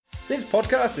This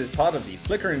podcast is part of the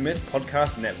Flickering Myth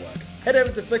Podcast Network. Head over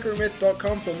to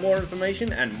flickeringmyth.com for more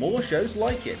information and more shows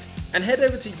like it. And head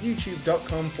over to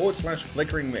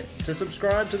youtube.com/flickeringmyth to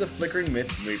subscribe to the Flickering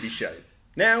Myth movie show.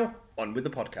 Now, on with the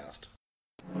podcast.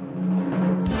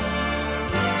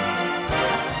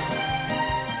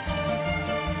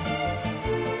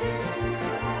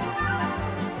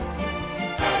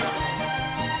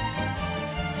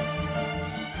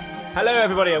 Hello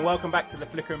everybody and welcome back to the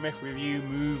Flicker and Myth Review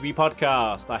Movie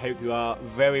Podcast. I hope you are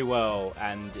very well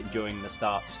and enjoying the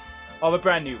start of a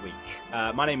brand new week.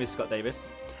 My name is Scott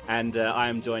Davis and I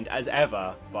am joined as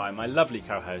ever by my lovely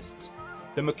co-host,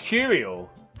 the mercurial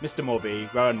Mr. Morbey,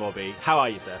 Rohan Morbey. How are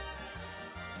you, sir?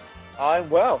 I'm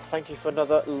well, thank you for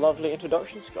another lovely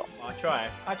introduction, Scott. I try.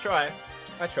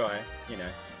 You know,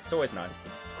 it's always nice.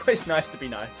 It's always nice to be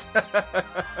nice.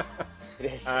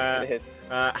 It is.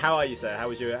 How are you, sir? How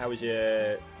was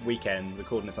your weekend?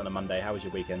 Recording this on a Monday. How was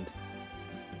your weekend?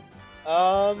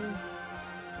 Yeah,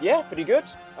 pretty good.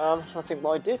 I think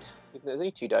what I did, even though it was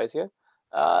only 2 days ago.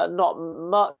 Not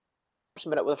much. I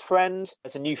met up with a friend.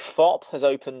 There's a new FOP has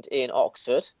opened in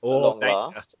Oxford. At long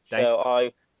last. So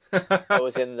I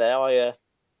was in there. I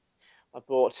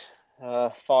bought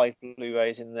 5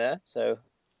 Blu-rays in there, so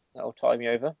that'll tie me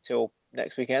over till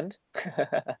next weekend.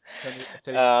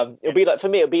 It'll be like, for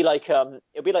me, it'll be like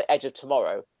Edge of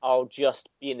Tomorrow. I'll just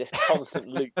be in this constant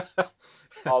loop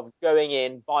of going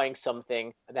in, buying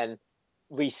something, and then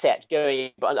reset, going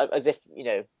in, but as if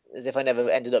I never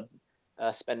ended up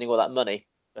spending all that money.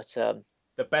 But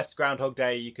the best Groundhog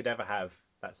Day you could ever have.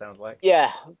 That sounds like.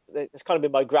 Yeah, it's kind of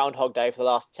been my Groundhog Day for the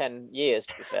last 10 years,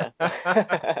 to be fair.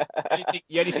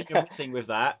 The only thing you're missing with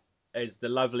that is the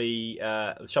lovely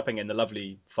shopping in the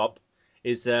lovely FOP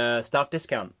is staff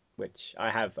discount, which I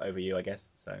have over you, I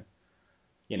guess. So,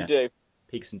 you do.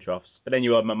 Peaks and troughs. But then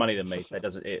you have more money than me, so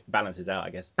it balances out, I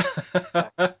guess.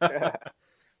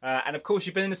 And of course,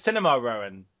 you've been in the cinema,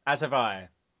 Rowan, as have I.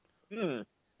 That's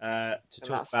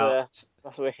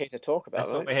what we're here to talk about.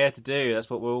 That's what we're here to do. That's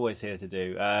what we're always here to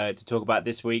do. To talk about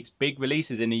this week's big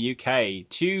releases in the UK.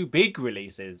 2 big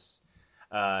releases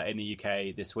in the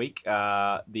UK this week.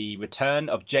 The return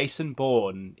of Jason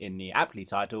Bourne in the aptly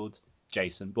titled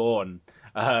Jason Bourne.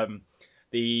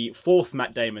 The 4th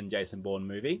Matt Damon Jason Bourne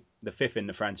movie, the 5th in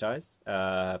the franchise,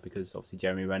 because obviously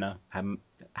Jeremy Renner had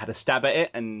a stab at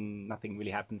it and nothing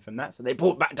really happened from that. So they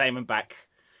brought Matt Damon back.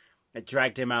 They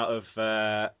dragged him out of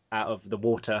the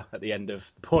water at the end of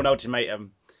the Bourne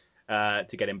Ultimatum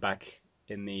to get him back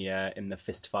in the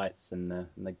fist fights and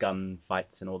the gun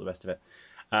fights and all the rest of it.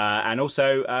 And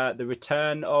also the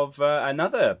return of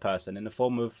another person in the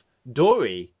form of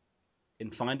Dory in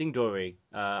Finding Dory,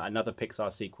 another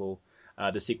Pixar sequel,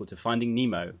 the sequel to Finding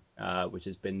Nemo, which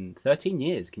has been 13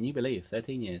 years. Can you believe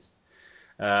 13 years?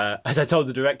 As I told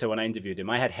the director when I interviewed him,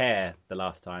 I had hair the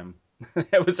last time.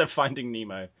 It was a Finding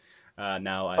Nemo. That's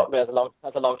a long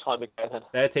time ago then.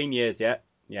 13 years, yeah.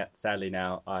 Sadly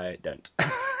now I don't.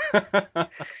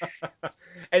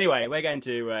 Anyway, we're going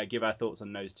to give our thoughts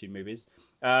on those 2 movies.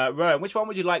 Rowan, which one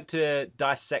would you like to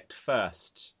dissect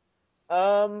first?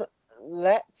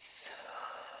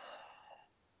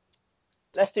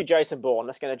 Let's do Jason Bourne.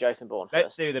 Let's go to Jason Bourne first.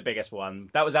 Let's do the biggest one.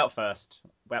 That was out first.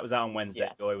 That was out on Wednesday.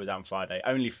 Yeah. Dory was out on Friday.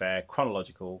 Only fair,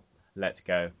 chronological. Let's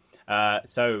go.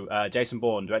 So Jason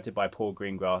Bourne, directed by Paul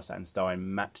Greengrass and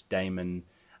starring Matt Damon.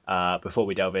 Before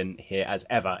we delve in, here as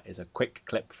ever is a quick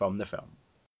clip from the film.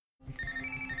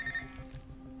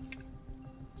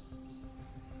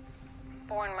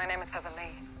 Bourne, my name is Heather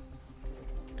Lee.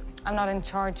 I'm not in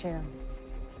charge here.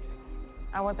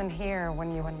 I wasn't here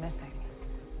when you went missing.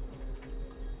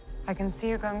 I can see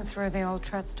you're going through the old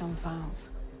Treadstone files.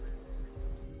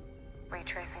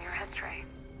 Retracing your history.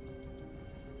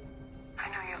 I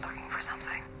know you're looking for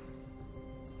something.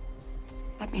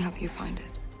 Let me help you find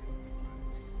it.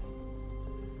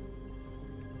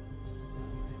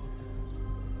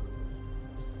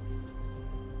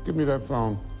 Give me that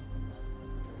phone.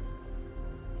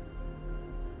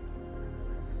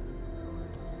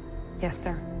 Yes,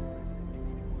 sir.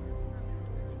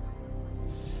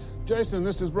 Jason,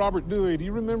 this is Robert Dewey. Do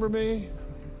you remember me?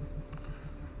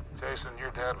 Jason, your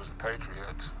dad was a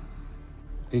patriot.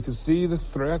 He could see the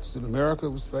threats that America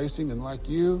was facing, and like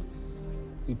you,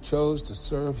 he chose to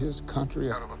serve his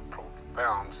country Out of a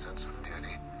profound sense of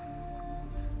duty.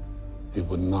 He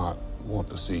would not want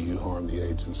to see you harm the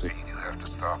agency. You have to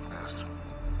stop this.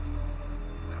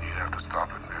 And you have to stop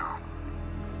it now.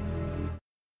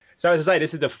 So as I say,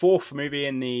 this is the fourth movie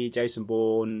in the Jason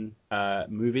Bourne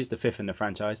movies, the fifth in the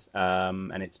franchise,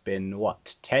 and it's been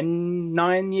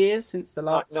 9 years since the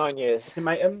last 9 years.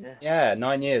 Ultimatum. Yeah,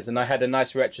 9 years, and I had a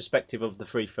nice retrospective of the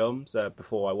three films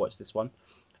before I watched this one.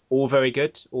 All very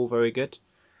good, all very good.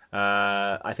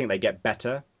 I think they get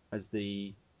better as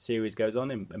the series goes on,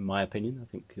 in my opinion. I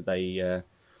think the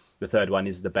third one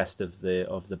is the best of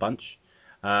the bunch.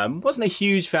 Wasn't a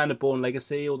huge fan of Bourne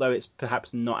Legacy, although it's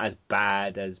perhaps not as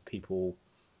bad as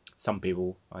some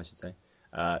people, I should say,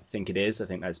 think it is. I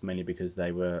think that's mainly because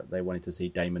they wanted to see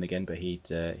Damon again, but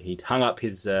he'd hung up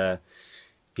the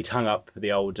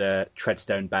old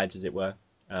Treadstone badge, as it were.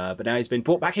 But now he's been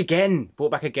brought back again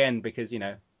because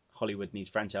Hollywood needs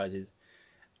franchises,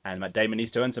 and Matt Damon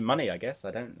needs to earn some money. I guess I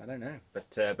don't know,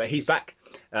 but he's back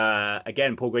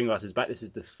again. Paul Greengrass is back. This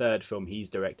is the third film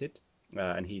he's directed.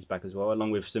 And he's back as well,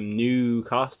 along with some new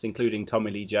casts, including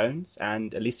Tommy Lee Jones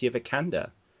and Alicia Vikander,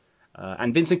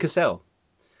 and Vincent Cassel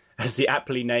as the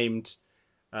aptly named.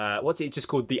 What's it just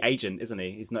called? The Agent, isn't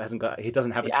he? He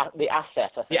doesn't have the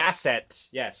asset. I think. The asset,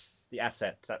 yes, the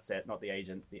asset. That's it, not the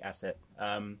agent. The asset.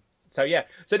 So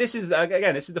this is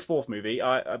the fourth movie.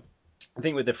 I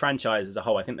think with the franchise as a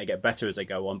whole, I think they get better as they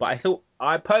go on. But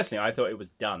I personally thought it was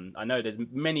done. I know there's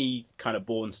many kind of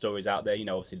Bourne stories out there.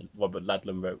 Obviously Robert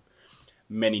Ludlum wrote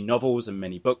many novels and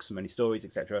many books and many stories,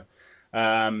 etc.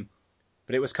 But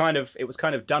it was kind of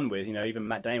done with. Even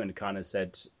Matt Damon had kind of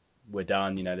said, "We're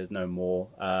done. There's no more."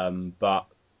 But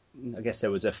I guess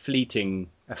there was a fleeting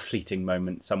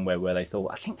moment somewhere where they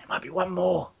thought, "I think there might be one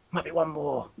more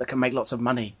that can make lots of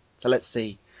money. So let's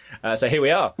see." So here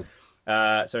we are.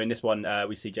 So in this one,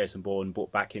 we see Jason Bourne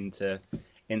brought back into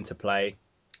play.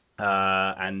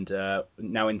 And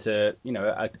now into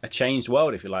a changed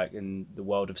world, if you like, in the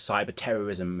world of cyber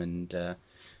terrorism and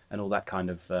all that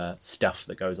kind of stuff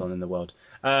that goes on in the world.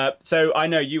 So I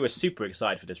know you were super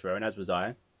excited for this, Rowan, as was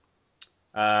I.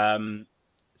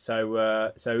 So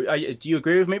do you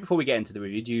agree with me before we get into the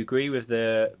review? Do you agree with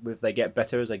they get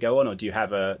better as they go on, or do you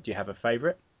have a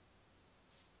favourite?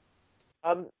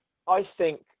 I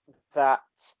think that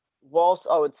whilst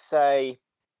I would say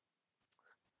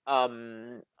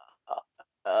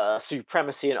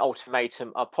Supremacy and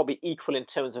Ultimatum are probably equal in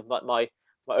terms of my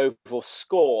overall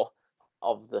score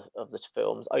of the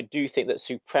films, I do think that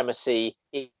Supremacy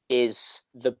is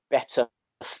the better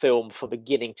film from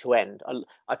beginning to end.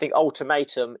 I think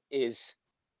Ultimatum is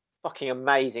fucking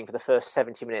amazing for the first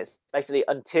 70 minutes, basically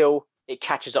until it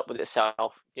catches up with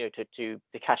itself, to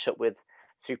catch up with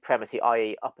Supremacy,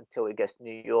 i.e. up until it gets to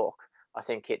New York. I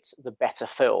think it's the better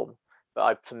film,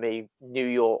 but for me, New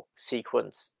York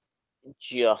sequence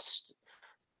just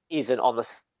isn't on the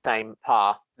same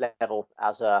level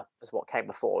as what came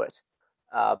before it.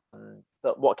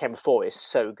 But what came before is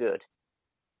so good,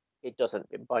 it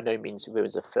by no means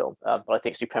ruins the film. But I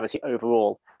think Supremacy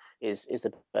overall is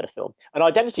the better film. And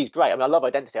Identity is great. I mean, I love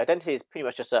Identity. Identity is pretty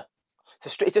much just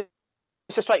it's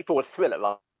a straightforward thriller,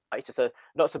 right? It's just a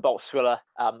nuts and bolts thriller,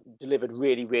 delivered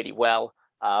really, really well.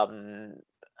 And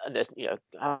there's,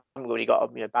 I haven't really got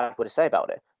a bad word to say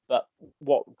about it. But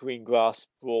what Greengrass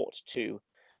brought to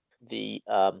the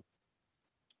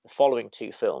following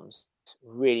two films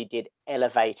really did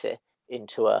elevate it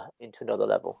into another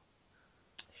level.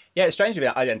 Yeah, it's strange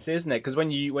about Identity, isn't it? Because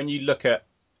when you look at,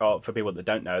 for people that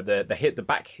don't know, the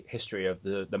back history of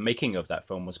the making of that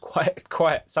film was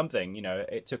quite something.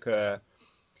 It took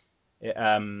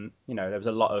there was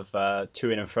a lot of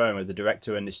to and fro with the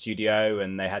director and the studio,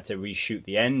 and they had to reshoot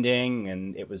the ending,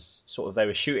 and it was they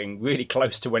were shooting really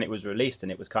close to when it was released,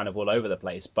 and it was kind of all over the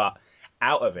place. But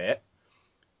out of it,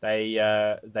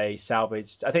 they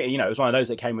salvaged. I think it was one of those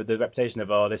that came with the reputation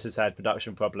of, this has had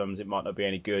production problems, it might not be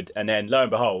any good, and then lo and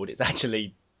behold, it's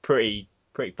actually pretty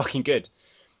fucking good.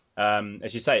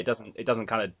 As you say, it doesn't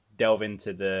kind of delve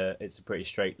into it's a pretty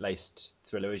straight-laced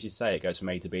thriller, as you say. It goes from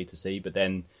A to B to C, but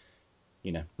then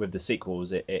with the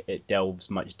sequels, it delves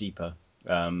much deeper.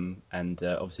 And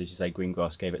obviously, as you say,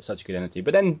 Greengrass gave it such good energy.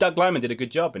 But then Doug Liman did a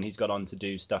good job, and he's gone on to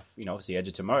do stuff, obviously Edge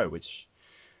of Tomorrow, which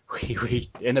we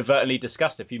inadvertently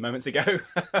discussed a few moments ago.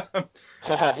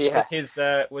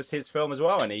 was his film as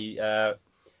well, and he, I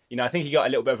think he got a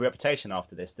little bit of a reputation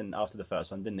after the first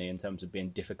one, didn't he, in terms of being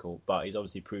difficult. But he's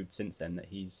obviously proved since then that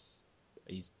he's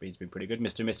been pretty good.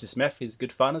 Mr. and Mrs. Smith is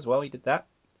good fun as well. He did that,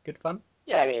 good fun.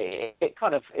 Yeah, it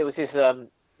was his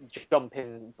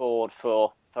jumping board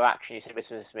for action. You said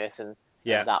Mr. Smith, and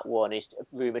that one is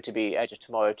rumoured to be Edge of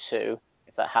Tomorrow 2,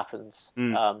 if that happens.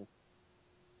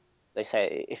 They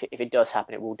say if it does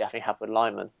happen, it will definitely happen with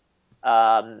Lyman.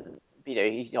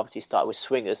 He obviously started with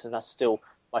Swingers, and that's still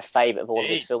my favourite of all of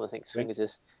his films. I think Swingers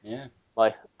is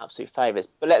my absolute favourites.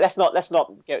 But let's not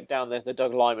go down the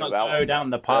Doug Liman route. Let's go down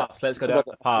the past. Let's go down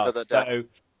the past. So,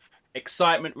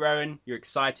 excitement, Rowan. You're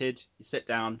excited. You sit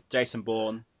down. Jason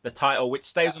Bourne. The title, which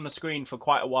stays on the screen for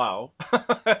quite a while.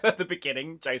 At the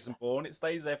beginning, Jason Bourne. It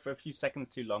stays there for a few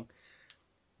seconds too long.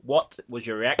 What was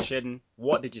your reaction?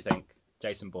 What did you think,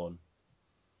 Jason Bourne?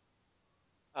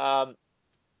 So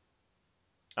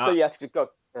you have to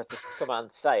just come out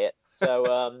and say it. So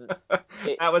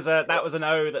that was an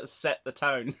O that set the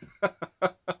tone.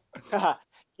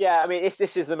 Yeah, I mean,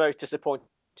 this is the most disappointing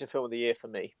film of the year for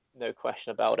me, no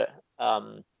question about it.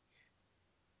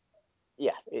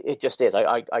 Yeah, it just is.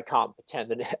 I can't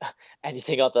pretend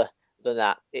anything other than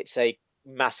that. It's a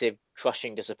massive,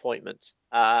 crushing disappointment.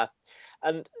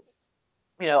 And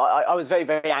you know, I was very,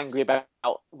 very angry about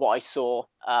what I saw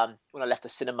when I left the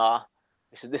cinema.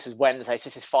 This is Wednesday, so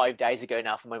this is 5 days ago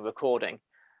now from when we're recording.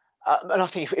 And I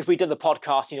think if we'd done the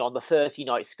podcast, on the Thursday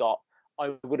night, Scott,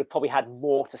 I would have probably had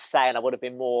more to say, and I would have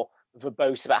been more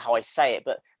verbose about how I say it.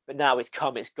 But now it's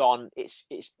come, it's gone.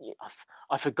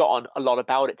 I've forgotten a lot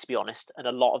about it, to be honest, and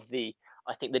a lot of the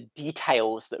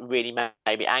details that really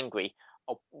made me angry,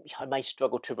 I may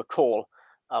struggle to recall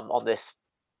on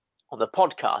the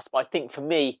podcast. But I think for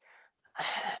me,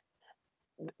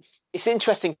 it's an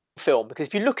interesting film because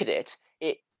if you look at it,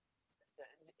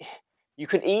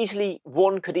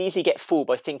 one could easily get fooled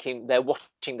by thinking they're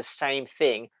watching the same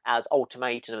thing as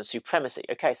Ultimatum and Supremacy.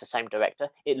 Okay, it's the same director.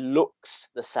 It looks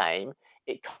the same.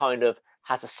 It kind of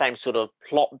has the same sort of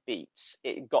plot beats.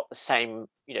 It got the same,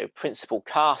 principal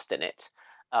cast in it.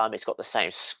 It's got the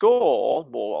same score,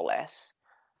 more or less.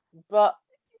 But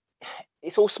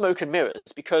it's all smoke and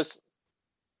mirrors because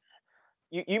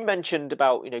you mentioned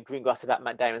about, Greengrass, about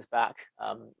Matt Damon's back.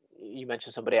 You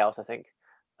mentioned somebody else, I think,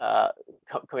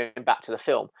 coming back to the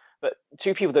film. But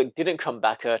two people that didn't come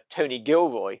back are Tony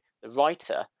Gilroy, the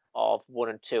writer of 1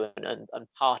 and 2 and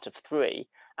part of 3,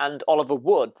 and Oliver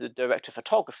Wood, the director of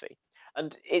photography.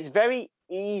 And it's very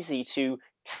easy to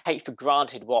take for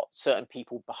granted what certain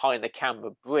people behind the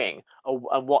camera bring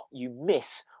and what you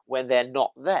miss when they're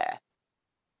not there.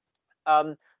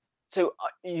 So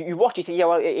you watch it, you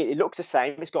think, it looks the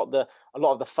same. It's got a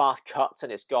lot of the fast cuts,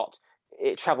 and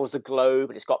it travels the globe,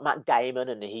 and it's got Matt Damon,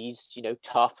 and he's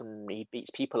tough and he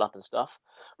beats people up and stuff.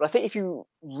 But I think if you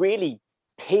really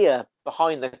peer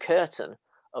behind the curtain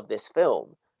of this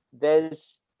film,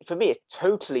 for me, it's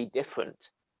totally different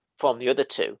from the other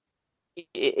two.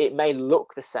 It may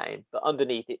look the same, but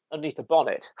underneath the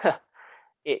bonnet,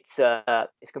 it's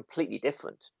completely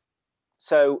different.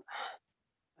 So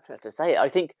I have to say it. I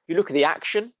think if you look at the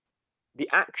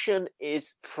action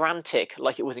is frantic,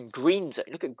 like it was in Green Zone.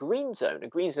 Look at Green Zone.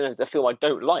 And Green Zone is a film I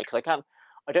don't like. I don't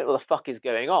know what the fuck is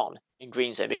going on in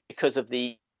Green Zone because of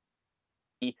the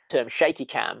term shaky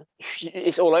cam.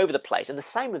 It's all over the place. And the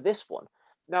same with this one.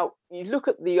 Now, you look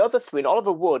at the other three, and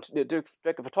Oliver Wood, the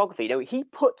director of photography, he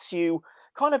puts you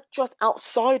kind of just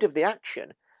outside of the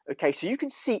action. Okay, so you can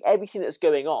see everything that's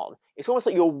going on. It's almost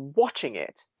like you're watching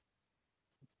it.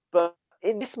 But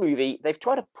in this movie, they've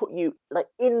tried to put you like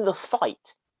in the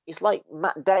fight. It's like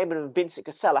Matt Damon and Vincent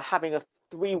Cassel are having a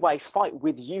three-way fight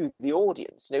with you, the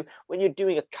audience. When you're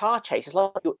doing a car chase, it's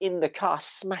like you're in the car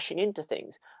smashing into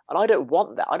things. And I don't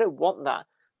want that. I don't want that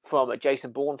from a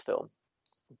Jason Bourne film.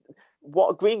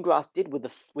 What Greengrass did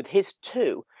with his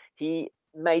 2, he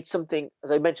made something,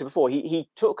 as I mentioned before, he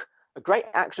took a great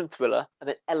action thriller and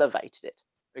then elevated it.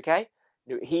 Okay,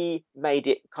 he made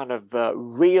it kind of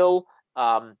real.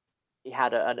 It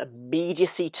had an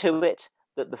immediacy to it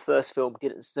that the first film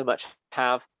didn't so much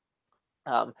have.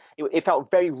 It felt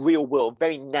very real world,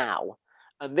 very now.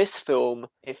 And this film,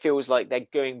 it feels like they're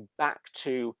going back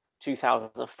to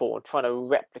 2004 and trying to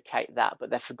replicate that, but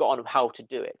they've forgotten how to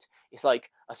do it. It's like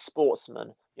a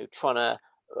sportsman trying to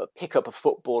pick up a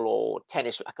football or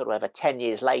tennis racket or whatever 10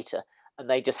 years later, and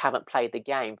they just haven't played the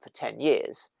game for 10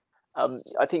 years.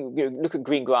 I think look at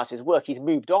Greengrass's work. He's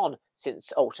moved on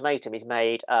since Ultimatum. He's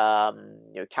made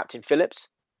Captain Phillips,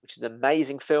 which is an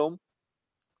amazing film.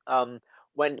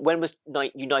 When was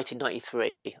United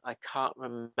 93? I can't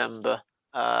remember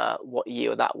what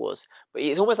year that was, but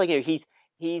it's almost like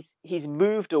he's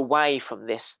moved away from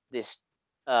this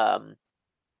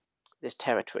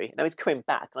territory. Now he's coming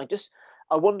back, and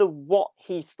I wonder what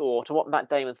he thought or what Matt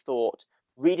Damon thought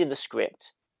reading the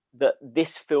script that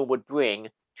this film would bring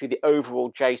to the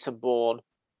overall Jason Bourne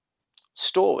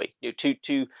story, to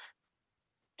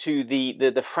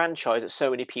the franchise that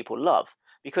so many people love.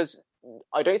 Because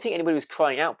I don't think anybody was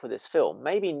crying out for this film.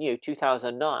 Maybe in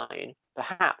 2009,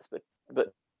 perhaps,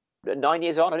 but 9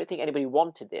 years on, I don't think anybody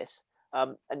wanted this.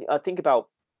 And I think about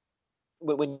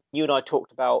when you and I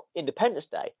talked about Independence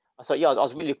Day, I thought, yeah, I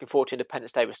was really looking forward to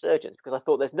Independence Day Resurgence, because I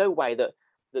thought there's no way that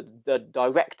the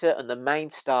director and the main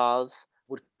stars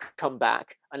would come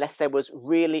back unless there was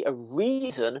really a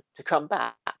reason to come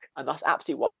back. And that's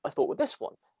absolutely what I thought with this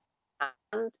one.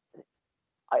 And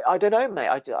I don't know, mate.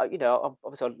 Obviously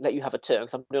I'll let you have a turn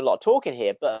because I'm doing a lot of talking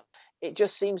here, but it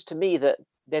just seems to me that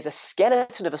there's a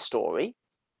skeleton of a story.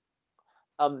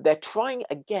 They're trying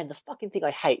again the fucking thing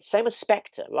I hate. Same as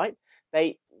Spectre, right?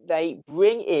 They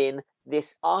bring in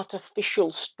this artificial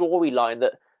storyline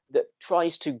that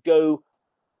tries to go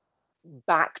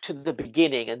back to the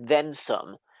beginning and then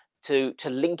some to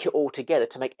link it all together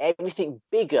to make everything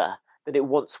bigger than it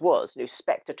once was.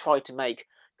 Spectre tried to make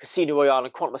Casino Royale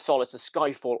and Quantum of Solace and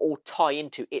Skyfall all tie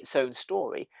into its own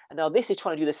story, and now this is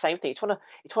trying to do the same thing. It's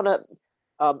trying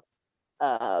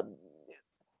to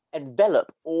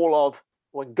envelop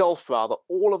engulf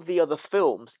all of the other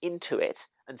films into it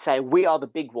and say, we are the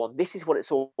big one. This is what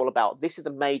it's all about. This is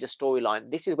the major storyline.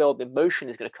 This is where all the emotion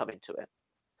is going to come into it.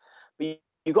 But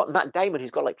you've got Matt Damon,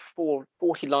 who's got like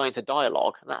 40 lines of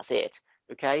dialogue, and that's it.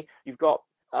 Okay, you've got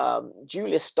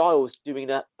Julia Stiles doing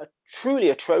a truly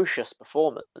atrocious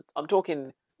performance. I'm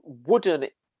talking Wooden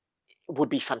would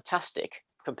be fantastic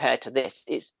compared to this.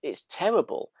 It's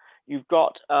terrible. You've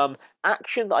got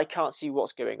action that I can't see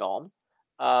what's going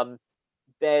on.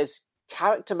 There's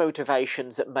character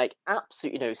motivations that make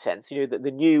absolutely no sense.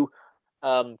 The new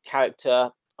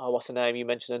character, what's her name? You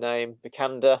mentioned her name,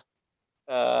 Vikander,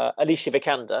 Alicia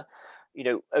Vikander.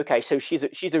 Okay, so she's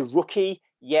a rookie,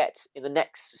 yet in the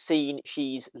next scene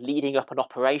she's leading up an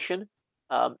operation.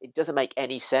 It doesn't make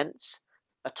any sense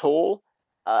at all.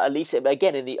 Alicia,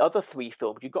 again, in the other three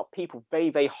films, you've got people very,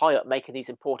 very high up making these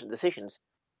important decisions.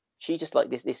 She's just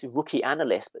like this rookie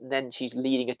analyst, but then she's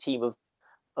leading a team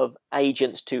of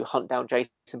agents to hunt down Jason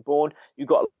Bourne. You've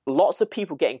got lots of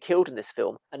people getting killed in this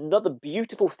film. Another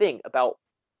beautiful thing about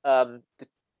the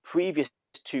previous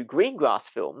two Greengrass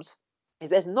films is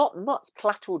there's not much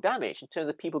collateral damage in terms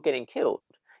of people getting killed.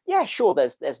 Yeah, sure,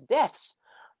 there's deaths.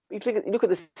 But you look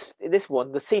at this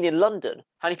one, the scene in London.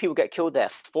 How many people get killed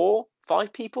there? 4,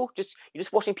 5 people? You're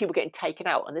just watching people getting taken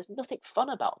out, and there's nothing fun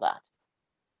about that.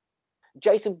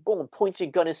 Jason Bourne pointing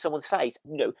a gun in someone's face,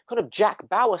 kind of Jack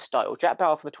Bauer style. Jack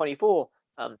Bauer from the 24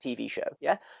 TV show,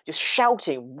 yeah, just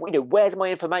shouting, where's my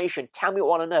information? Tell me what I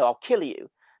want to know. I'll kill you.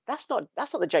 That's not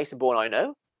the Jason Bourne I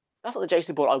know. That's not the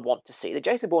Jason Bourne I want to see. The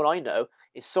Jason Bourne I know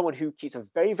is someone who keeps a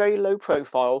very, very low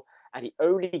profile, and he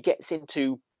only gets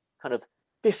into kind of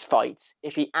fist fights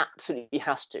if he absolutely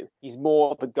has to. He's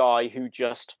more of a guy who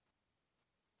just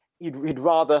he'd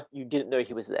rather you didn't know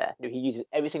he was there. He uses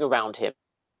everything around him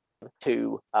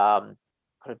to kind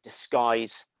of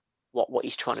disguise what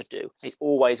he's trying to do. He's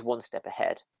always one step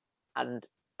ahead, and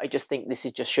I just think this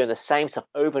is just showing the same stuff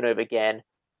over and over again,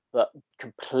 but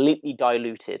completely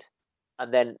diluted.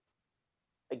 And then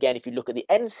again, if you look at the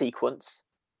end sequence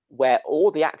where all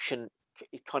the action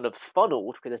is kind of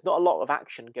funneled, because there's not a lot of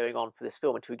action going on for this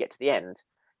film until we get to the end,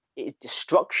 it is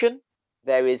destruction.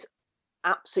 There is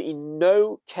absolutely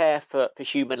no care for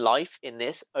human life in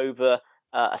this over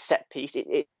a set piece.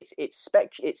 It's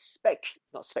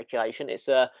not speculation. It's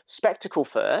a spectacle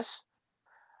first.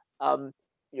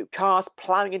 Cars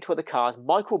plowing into other cars,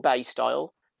 Michael Bay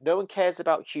style. No one cares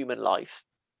about human life,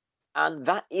 and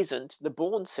that isn't the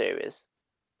Bourne series.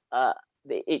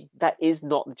 That is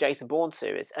not the Jason Bourne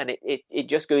series, and it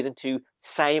just goes into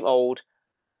same old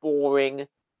boring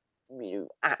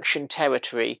action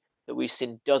territory that we've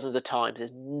seen dozens of times.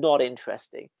 It's not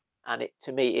interesting, and it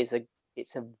to me is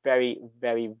it's a very,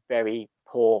 very, very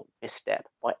poor misstep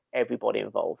by everybody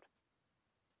involved.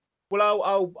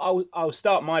 Well, I'll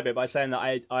start my bit by saying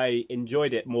that I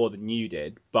enjoyed it more than you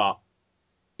did, but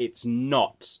it's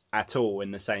not at all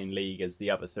in the same league as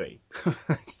the other three.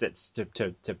 It's to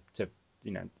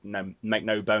make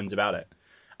no bones about it.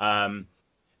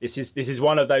 This is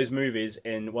one of those movies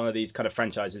in one of these kind of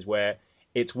franchises where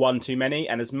it's one too many,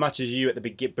 and as much as you at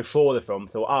the before the film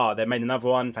thought, they made another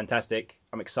one, fantastic,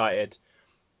 I'm excited.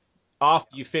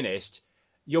 After you finished,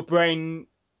 your brain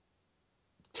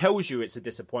tells you it's a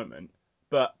disappointment,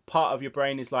 but part of your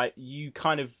brain is like, you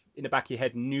kind of in the back of your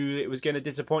head knew it was going to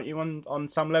disappoint you on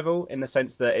some level, in the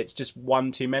sense that it's just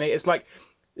one too many. It's like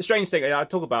the strange thing, I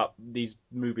talk about these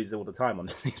movies all the time on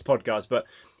these podcasts, but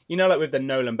like with the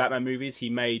Nolan Batman movies, he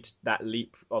made that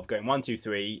leap of going 1, 2,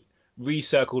 3,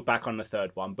 recircled back on the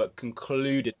third one, but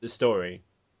concluded the story.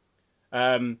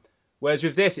 Whereas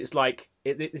with this, it's like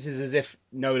this is as if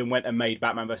Nolan went and made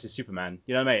Batman versus Superman.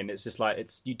 You know what I mean? It's just like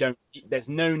there's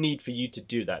no need for you to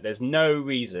do that. There's no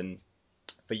reason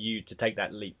for you to take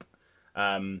that leap,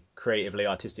 creatively,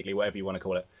 artistically, whatever you want to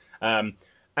call it. And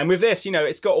with this,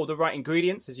 it's got all the right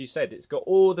ingredients, as you said. It's got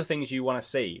all the things you want to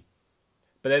see,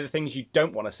 but they're the things you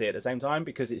don't want to see at the same time,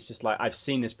 because it's just like, I've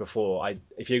seen this before.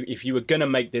 If you were gonna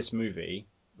make this movie,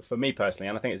 for me personally,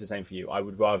 and I think it's the same for you, I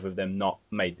would rather them not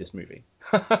made this movie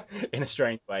in a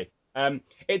strange way.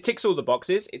 It ticks all the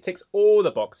boxes. It ticks all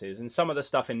the boxes, and some of the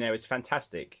stuff in there is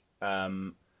fantastic.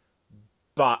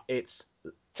 But it's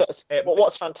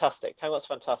what's fantastic? Tell me what's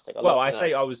fantastic.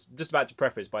 I was just about to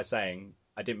preface by saying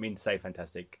I didn't mean to say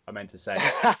fantastic. I meant to say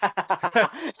I'm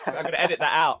going to edit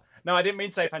that out. No, I didn't mean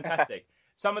to say fantastic.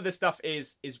 Some of the stuff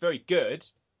is very good,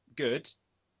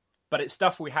 but it's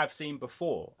stuff we have seen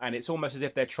before, and it's almost as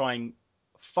if they're trying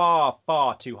far,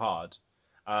 far too hard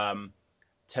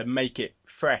to make it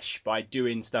fresh by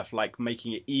doing stuff like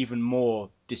making it even more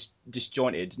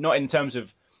disjointed. Not in terms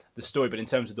of the story, but in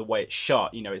terms of the way it's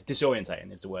shot. It's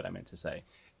disorientating is the word I meant to say.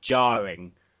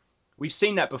 Jarring. We've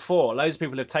seen that before. Loads of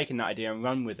people have taken that idea and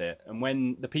run with it. And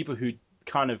when the people who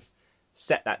kind of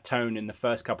set that tone in the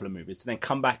first couple of movies, then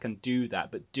come back and do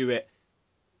that, but do it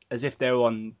as if they're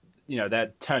on,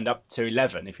 they're turned up to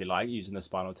 11, if you like, using the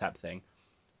Spinal Tap thing.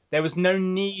 There was no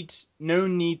need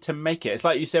to make it. It's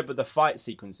like you said with the fight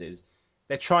sequences.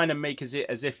 They're trying to make as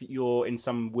if you're in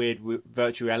some weird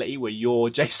virtual reality where you're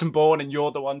Jason Bourne and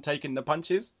you're the one taking the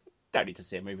punches. Don't need to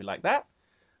see a movie like that.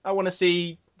 I want to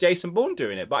see Jason Bourne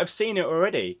doing it, but I've seen it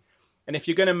already. And if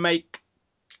you're going to make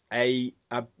a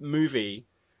movie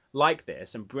like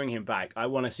this and bring him back, I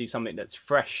want to see something that's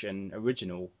fresh and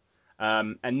original.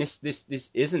 And this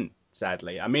isn't,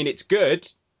 sadly. I mean, it's good.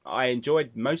 I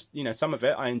enjoyed some of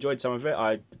it. I enjoyed some of it.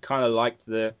 I kind of liked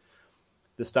the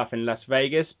stuff in Las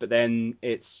Vegas, but then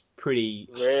it's pretty...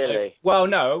 Really? Well,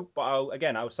 no, but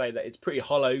I would say that it's pretty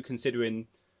hollow considering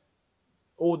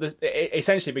all the... It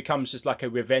essentially becomes just like a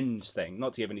revenge thing,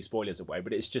 not to give any spoilers away,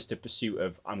 but it's just a pursuit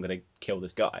of, I'm going to kill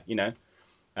this guy,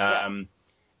 And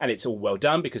it's all well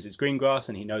done because it's Greengrass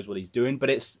and he knows what he's doing, but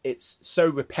it's so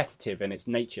repetitive in its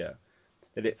nature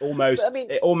that it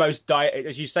almost,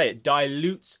 as you say, it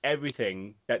dilutes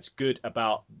everything that's good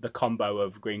about the combo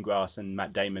of Greengrass and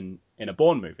Matt Damon in a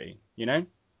Bourne movie,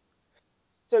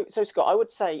 So Scott, I would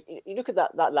say you look at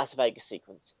that Las Vegas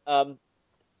sequence. How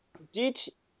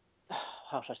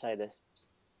should I say this?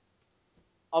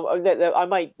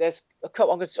 There's a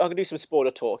couple. I'm going to do some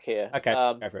spoiler talk here. Okay,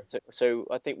 go for it. So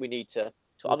I think we need to.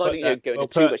 I'm not going to go into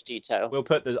too much detail.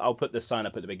 I'll put the sign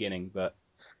up at the beginning, but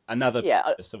another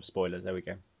some spoilers. There we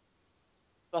go.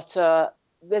 But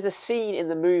there's a scene in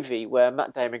the movie where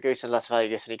Matt Damon goes to Las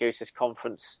Vegas and he goes to this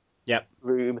conference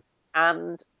room,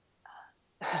 and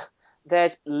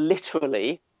there's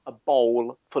literally a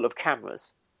bowl full of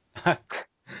cameras,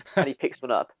 and he picks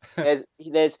one up.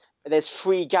 There's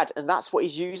free gadgets, and that's what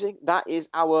he's using. That is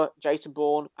our Jason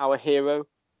Bourne, our hero.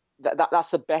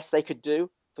 That's the best they could do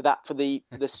for the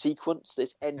sequence,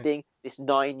 this ending, this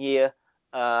 9-year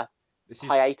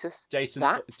hiatus.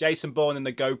 Jason Bourne in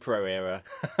the GoPro era.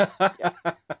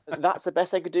 That's the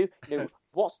best they could do.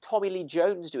 What's Tommy Lee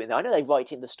Jones doing there? I know they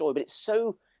write it in the story, but it's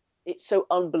so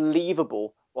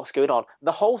unbelievable what's going on.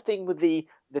 The whole thing with the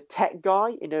tech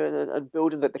guy, and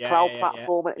building the cloud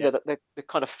platform, and the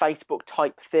kind of Facebook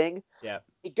type thing. Yeah,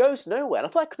 it goes nowhere. And I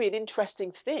thought that could be an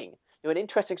interesting thing, an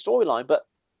interesting storyline, but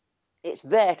it's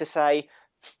there to say,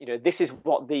 this is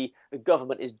what the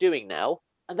government is doing now,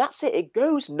 and that's it. It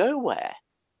goes nowhere.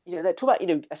 They're talking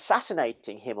about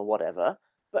assassinating him or whatever,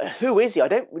 but who is he?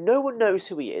 No one knows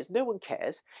who he is. No one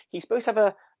cares. He's supposed to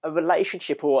have a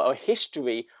relationship or a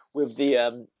history with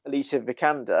the Alicia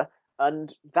Vikander,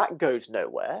 and that goes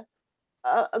nowhere.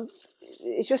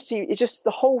 It's just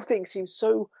the whole thing seems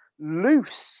so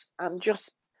loose and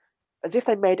just as if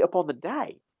they made it up on the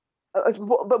day.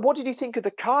 But what did you think of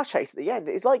the car chase at the end?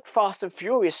 It's like Fast and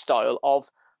Furious style of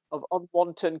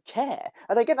unwanted care.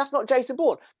 And again, that's not Jason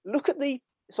Bourne. Look at the...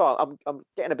 Sorry, I'm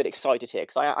getting a bit excited here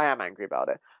because I am angry about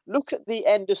it. Look at the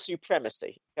end of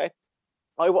Supremacy. Okay,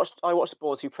 I watched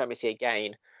Bourne Supremacy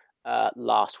again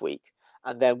last week,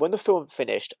 and then when the film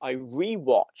finished, I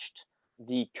rewatched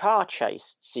the car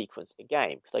chase sequence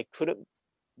again because I couldn't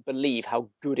believe how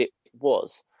good it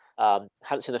was.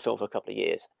 Hadn't seen the film for a couple of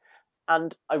years,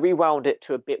 and I rewound it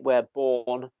to a bit where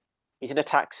Bourne, he's in a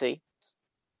taxi,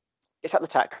 gets out the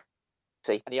taxi,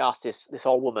 and he asks this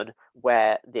old woman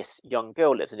where this young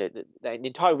girl lives, and the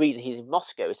entire reason he's in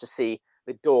Moscow is to see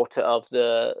the daughter of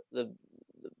her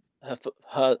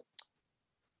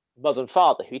mother and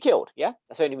father who he killed. Yeah,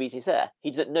 that's the only reason he's there.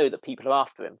 He doesn't know that people are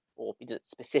after him, or he doesn't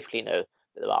specifically know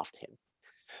that they're after him.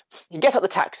 He gets out the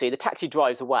taxi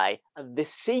drives away, and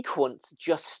this sequence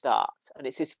just starts, and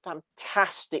it's this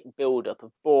fantastic build-up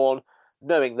of Bourne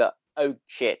knowing that, oh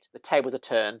shit, the tables are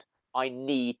turned, I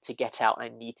need to get out, and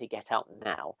I need to get out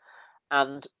now.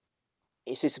 And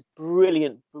it's this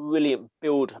brilliant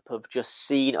build-up of just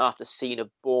scene after scene of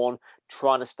Bourne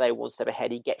trying to stay one step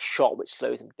ahead. He gets shot, which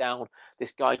slows him down.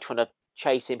 This guy trying to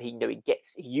chase him, he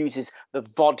uses the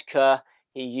vodka.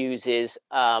 He uses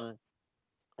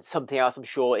something else, I'm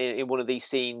sure, in one of these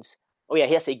scenes. Oh yeah,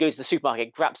 he goes to the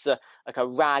supermarket, grabs a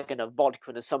rag and a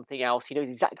vodka and something else. He knows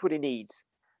exactly what he needs.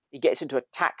 He gets into a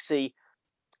taxi.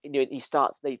 They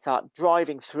start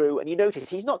driving through, and you notice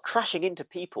he's not crashing into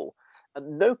people,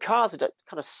 and no cars are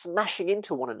kind of smashing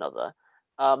into one another.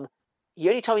 The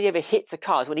only time he ever hits a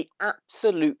car is when he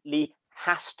absolutely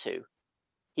has to.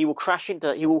 He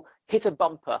will hit a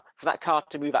bumper for that car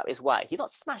to move out of his way. He's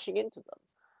not smashing into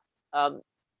them.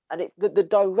 And the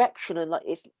direction and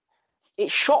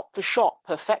it's shot for shot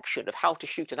perfection of how to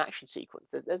shoot an action sequence.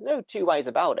 There's no two ways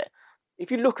about it.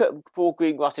 If you look at Paul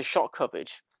Greengrass's shot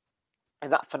coverage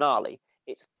and that finale,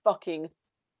 it's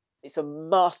a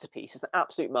masterpiece. It's an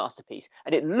absolute masterpiece,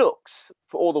 and it looks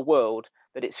for all the world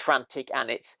that it's frantic and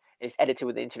it's edited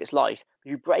within into its life.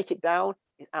 If you break it down,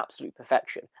 it's absolute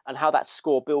perfection, and how that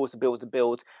score builds,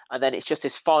 and then it's just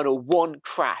this final one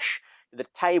crash. The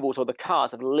tables or the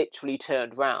cars have literally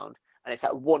turned round, and it's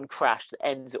that one crash that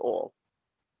ends it all.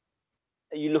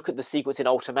 You look at the sequence in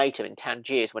Ultimatum in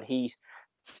Tangiers when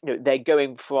they're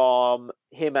going from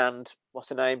him and what's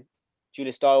her name,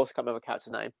 Julia Stiles, I can't remember the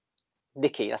character's name.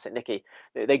 Nikki, that's it, Nikki.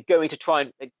 They're going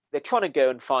to they're trying to go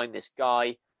and find this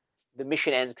guy. The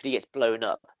mission ends because he gets blown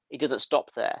up. He doesn't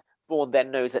stop there. Bourne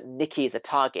then knows that Nikki is a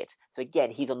target. So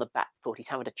again, he's on the back foot. He's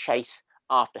having to chase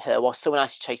after her while someone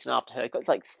else is chasing after her. Got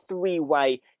like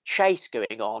three-way chase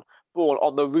going on. Bourne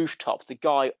on the rooftops, the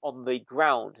guy on the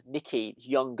ground, Nikki,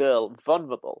 young girl,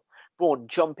 vulnerable. Bourne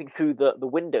jumping through the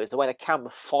windows, the way the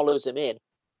camera follows him in,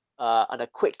 and a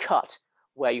quick cut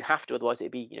where you have to, otherwise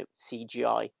it'd be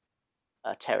CGI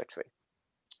territory.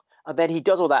 And then he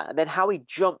does all that, and then how he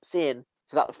jumps in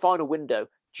to that final window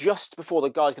just before the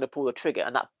guy's going to pull the trigger,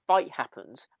 and that fight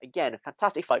happens. Again, a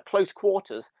fantastic fight, close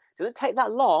quarters. It doesn't take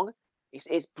that long.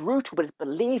 It's brutal, but it's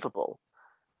believable.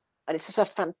 And it's just a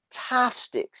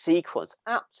fantastic sequence,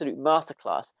 absolute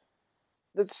masterclass.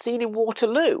 The scene in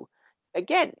Waterloo,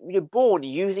 again, Bourne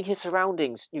using his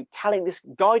surroundings,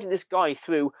 guiding this guy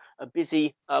through a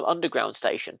busy underground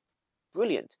station,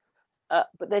 brilliant.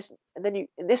 But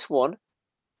in this one,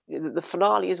 the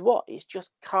finale is what? It's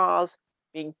just cars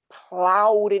being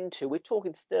ploughed into. We're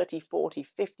talking 30, 40,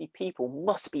 50 people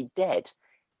must be dead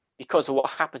because of what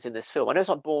happens in this film. I know it's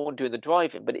not Bourne doing the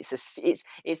driving, but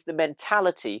it's the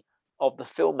mentality of the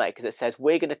filmmakers that says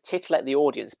we're going to titillate the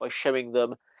audience by showing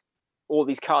them all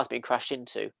these cars being crashed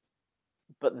into.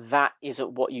 But that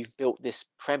isn't what you've built this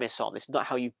premise on. It's not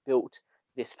how you've built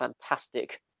this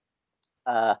fantastic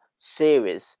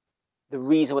series. The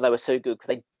reason why they were so good, because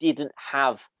they didn't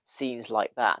have scenes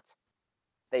like that.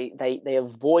 They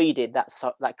avoided that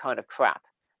kind of crap.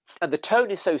 And the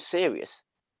tone is so serious.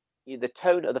 The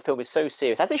tone of the film is so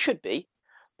serious, as it should be.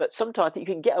 But sometimes you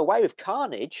can get away with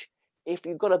carnage if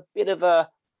you've got a bit of a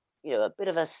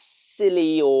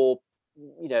silly or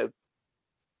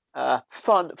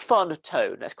fun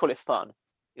tone. Let's call it fun.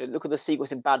 Look at the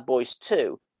sequence in Bad Boys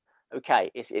 2. Okay,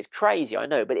 it's crazy, I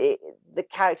know, but the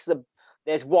characters,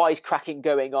 there's wisecracking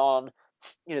going on.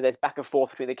 There's back and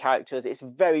forth between the characters. It's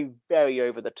very, very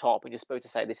over the top, and you're supposed to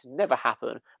say this has never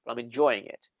happened, but I'm enjoying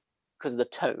it because of the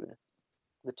tone.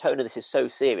 The tone of this is so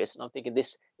serious, and I'm thinking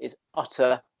this is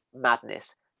utter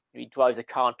madness. He drives a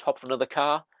car on top of another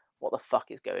car. What the fuck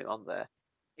is going on there?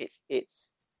 It's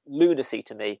lunacy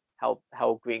to me how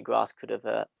Greengrass could have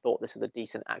thought this was a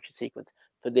decent action sequence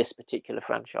for this particular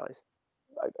franchise.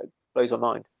 It blows my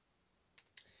mind.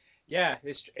 Yeah,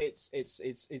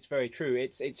 it's very true.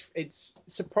 It's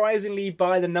surprisingly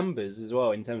by the numbers as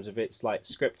well in terms of its like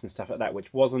script and stuff like that,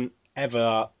 which wasn't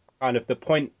ever kind of the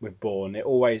point with Bourne. It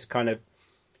always kind of,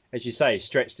 as you say,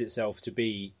 stretched itself to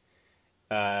be,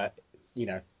 have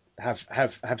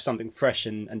something fresh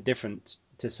and different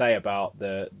to say about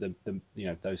the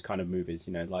those kind of movies.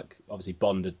 Like obviously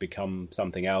Bond had become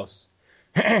something else,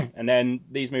 and then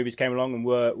these movies came along and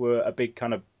were a big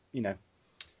kind of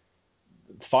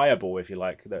fireball, if you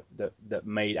like, that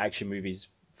made action movies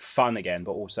fun again,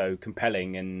 but also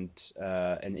compelling and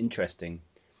interesting.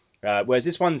 Whereas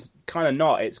this one's kind of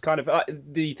not. It's kind of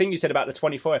the thing you said about the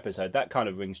 24 episode, that kind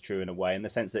of rings true in a way, in the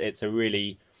sense that it's a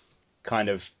really kind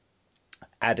of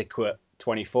adequate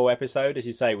 24 episode, as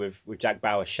you say, with Jack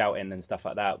Bauer shouting and stuff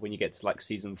like that. When you get to like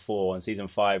season 4 and season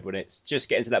 5, when it's just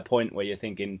getting to that point where you're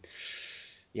thinking,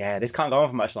 yeah, this can't go on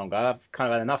for much longer. I've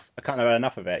kind of had enough. I kind of had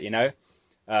enough of it,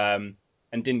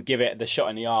 and didn't give it the shot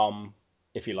in the arm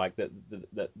if you like, that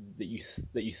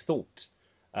you thought.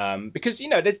 Because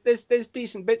there's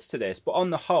decent bits to this, but on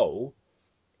the whole,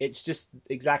 it's just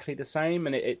exactly the same,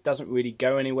 and it doesn't really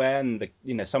go anywhere. And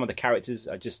some of the characters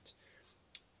are just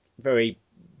very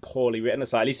poorly written.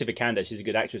 It's like Alicia Vikander, she's a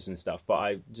good actress and stuff, but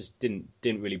I just didn't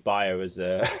really buy her as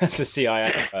a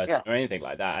CIA person or anything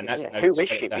like that. And that's no who is she?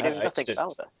 discredit to We her. know nothing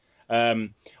about her.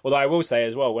 Although I will say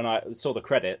as well, when I saw the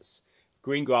credits,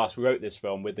 Greengrass wrote this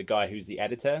film with the guy who's the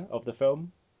editor of the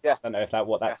film. Yeah. I don't know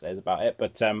what that says about it,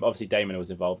 but obviously Damon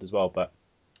was involved as well. But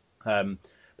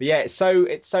yeah, it's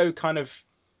so kind of,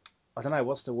 I don't know,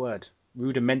 what's the word?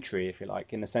 Rudimentary, if you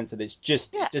like, in the sense that it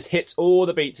just hits all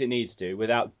the beats it needs to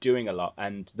without doing a lot.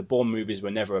 And the Bourne movies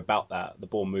were never about that. The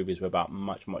Bourne movies were about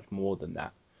much more than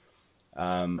that.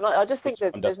 I just think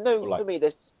that there's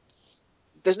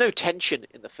no tension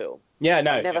in the film. Yeah,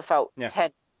 no, I never felt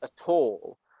tense at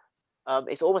all.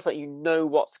 It's almost like you know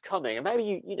what's coming, and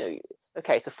maybe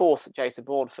okay, it's the fourth Jason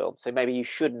Bourne film, so maybe you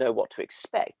should know what to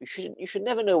expect. You should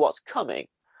never know what's coming.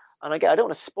 And again, I don't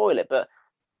want to spoil it, but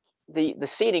the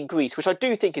scene in Greece, which I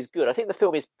do think is good, I think the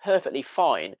film is perfectly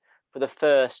fine for the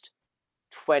first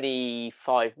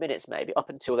 25 minutes, maybe up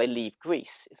until they leave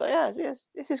Greece. It's like, yes,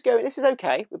 this is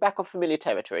okay. We're back on familiar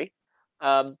territory.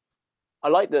 I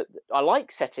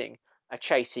like setting a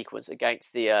chase sequence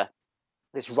against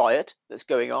this riot that's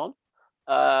going on.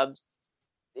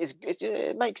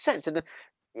 It makes sense, and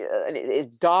it is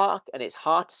dark and it's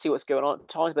hard to see what's going on at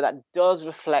times, but that does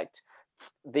reflect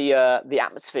the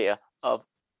atmosphere of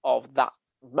that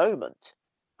moment,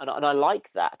 and I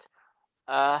like that.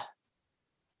 And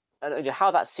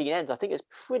how that scene ends, I think it's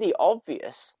pretty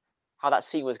obvious how that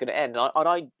scene was going to end. And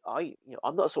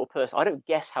I'm not the sort of person, I don't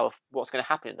guess what's going to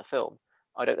happen in the film.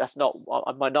 I don't. That's not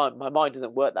my mind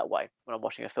doesn't work that way when I'm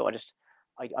watching a film.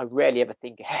 I rarely ever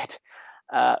think ahead.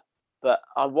 But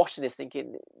I'm watching this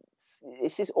thinking,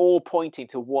 this is all pointing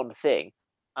to one thing,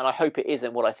 and I hope it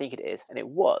isn't what I think it is, and it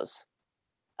was.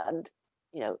 And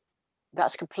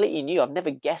that's completely new. I've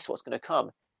never guessed what's going to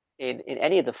come in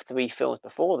any of the three films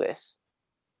before this.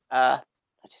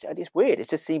 It's weird. It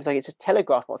just seems like it's just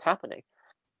telegraphed what's happening.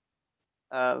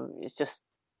 It's just,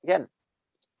 again,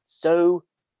 so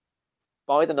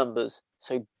by the numbers,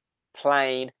 so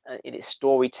plain in its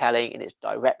storytelling, in its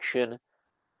direction.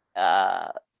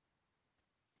 I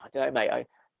don't know, mate.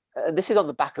 And this is on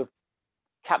the back of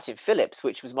Captain Phillips,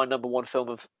 which was my number one film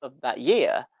of that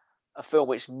year, a film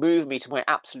which moved me to my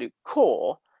absolute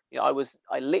core.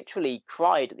 I literally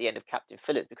cried at the end of Captain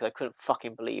Phillips because I couldn't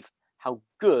fucking believe how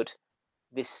good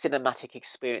this cinematic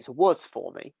experience was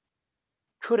for me.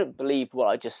 Couldn't believe what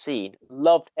I just seen.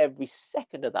 Loved every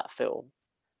second of that film.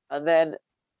 And then,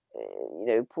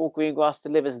 Paul Greengrass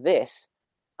delivers this,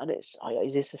 and is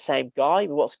this the same guy?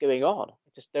 What's going on? I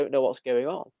just don't know what's going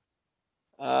on.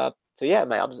 So yeah,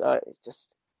 mate,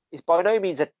 it's by no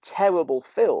means a terrible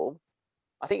film.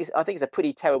 I think it's a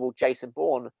pretty terrible Jason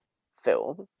Bourne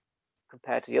film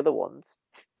compared to the other ones,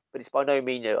 but it's by no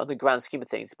means, on the grand scheme of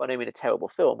things, it's by no means a terrible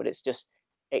film. But it's just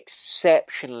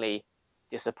exceptionally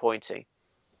disappointing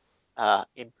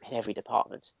in every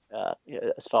department,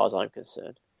 as far as I'm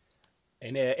concerned.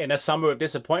 In a summer of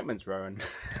disappointments, Rohan.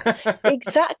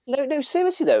 Exactly. No,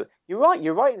 seriously though,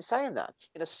 you're right in saying that.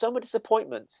 In a summer of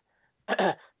disappointments,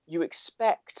 you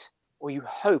expect, or you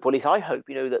hope, or at least I hope,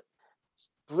 that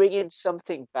bringing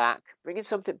something back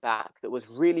that was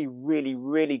really, really,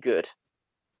 really good,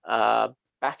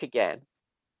 back again,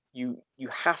 you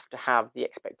have to have the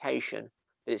expectation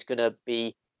that it's going to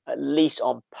be at least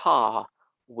on par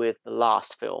with the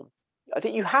last film. I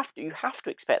think you have to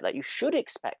expect that. You should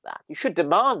expect that. You should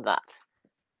demand that.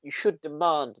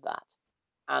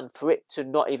 And for it to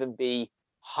not even be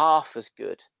half as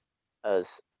good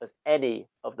as any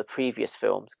of the previous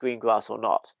films, Greengrass or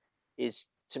not, is,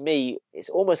 to me, it's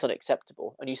almost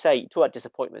unacceptable. And you talk about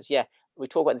disappointments. Yeah, we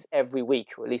talk about this every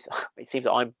week, or at least it seems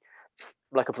that I'm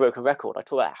like a broken record. I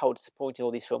talk about how disappointing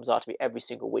all these films are to me every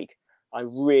single week. I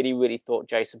really, really thought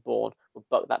Jason Bourne would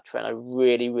buck that trend. I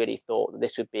really, really thought that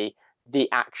this would be the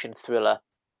action thriller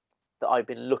that I've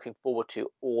been looking forward to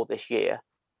all this year,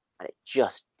 and it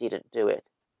just didn't do it.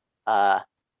 And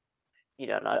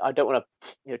I don't want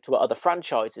to talk about other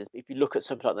franchises, but if you look at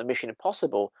something like the Mission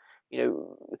Impossible, at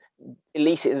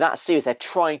least in that series they're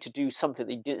trying to do something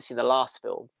that you didn't see in the last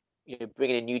film.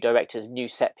 Bringing in new directors, new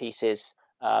set pieces,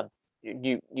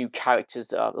 new characters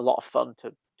that are a lot of fun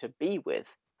to be with,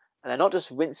 and they're not just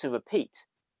rinse and repeat.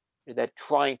 They're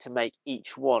trying to make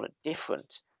each one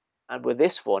different. And with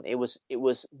this one, it was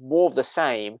more of the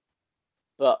same,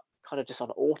 but kind of just on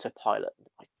autopilot.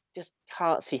 I just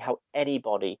can't see how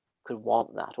anybody could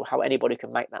want that, or how anybody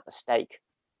could make that mistake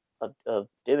of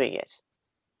doing it.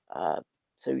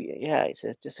 So yeah, it's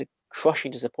just a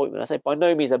crushing disappointment. I say by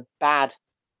no means a bad,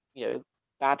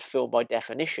 bad film by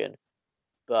definition,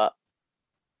 but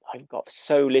I've got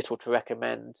so little to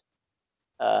recommend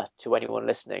to anyone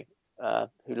listening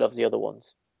who loves the other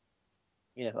ones.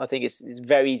 I think it's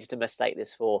very easy to mistake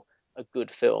this for a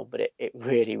good film, but it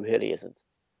really, really isn't.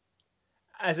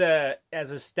 As a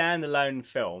standalone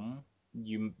film,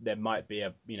 there might be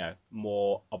a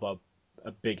more of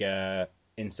a bigger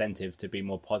incentive to be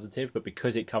more positive, but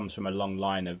because it comes from a long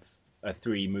line of a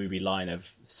 3-movie line of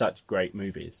such great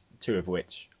movies, 2 of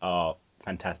which are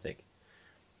fantastic,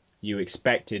 you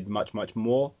expected much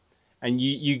more, and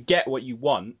you get what you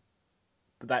want,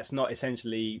 but that's not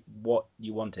essentially what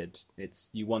you wanted.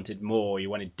 You wanted more, you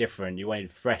wanted different, you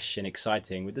wanted fresh and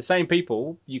exciting. With the same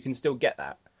people, you can still get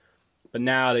that. But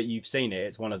now that you've seen it,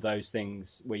 it's one of those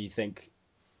things where you think,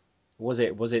 was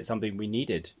it something we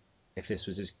needed? If this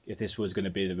was going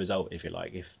to be the result, if you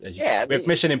like, with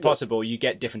Mission Impossible, you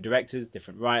get different directors,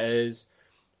 different writers,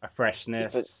 a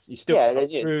freshness. You still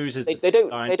Cruise as they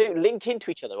don't link into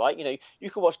each other, right? You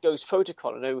can watch Ghost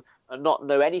Protocol and not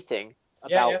know anything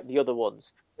about the other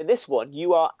ones. In this one,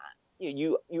 you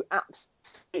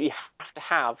absolutely have to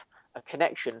have a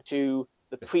connection to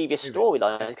the previous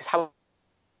storyline because how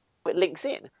it links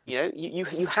in.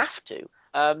 You have to.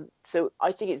 So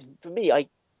I think it's, for me,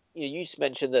 you just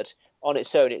mentioned that on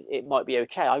its own it might be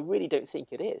okay. I really don't think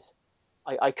it is.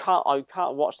 I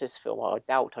can't watch this film, or I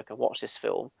doubt I can watch this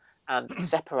film and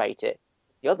separate it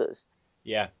from the others.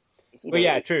 Yeah.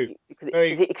 True.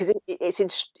 Because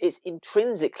it's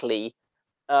intrinsically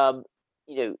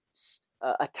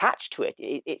attached to it.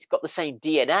 It's got the same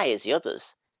DNA as the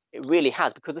others. It really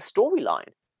has, because the storyline.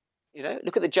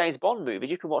 Look at the James Bond movies.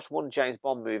 You can watch one James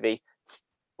Bond movie,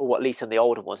 or at least some of the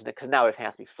older ones, because now everything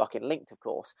has to be fucking linked, of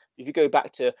course. If you go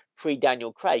back to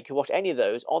pre-Daniel Craig, you can watch any of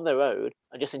those on their own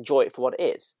and just enjoy it for what it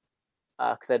is,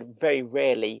 because they're very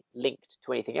rarely linked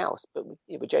to anything else. But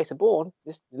with Jason Bourne,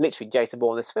 this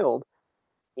film,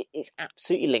 it's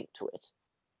absolutely linked to it,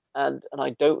 and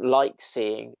I don't like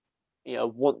seeing,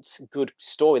 once good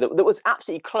story that was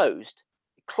absolutely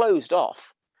closed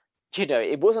off.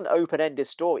 It wasn't an open-ended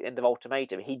story at the end of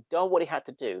Ultimatum. He'd done what he had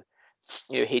to do.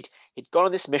 He'd gone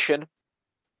on this mission.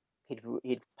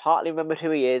 He'd partly remembered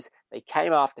who he is. They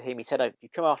came after him. He said, "If you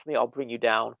come after me, I'll bring you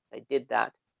down." They did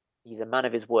that. He's a man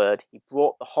of his word. He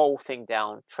brought the whole thing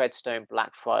down. Treadstone,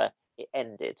 Blackfriar. It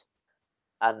ended.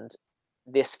 And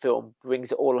this film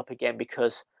brings it all up again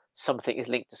because something is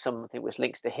linked to something which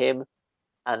links to him.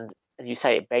 And as you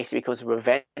say, it basically becomes a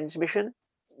revenge mission.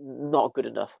 Not good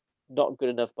enough. Not good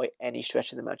enough by any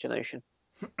stretch of the imagination.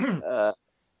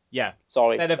 Yeah.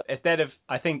 Sorry.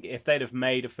 I think if they'd have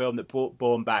made a film that brought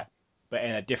Bourne back, but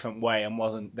in a different way, and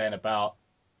wasn't then about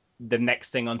the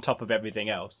next thing on top of everything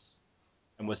else,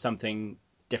 and was something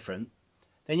different,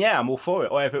 then yeah, I'm all for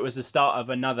it. Or if it was the start of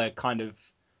another kind of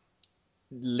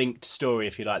linked story,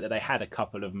 if you like, that they had a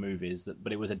couple of movies,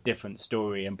 but it was a different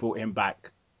story and brought him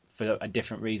back for a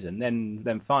different reason,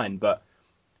 then fine. But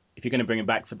if you're going to bring him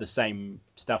back for the same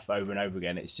stuff over and over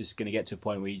again, it's just going to get to a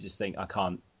point where you just think, I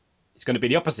can't. It's going to be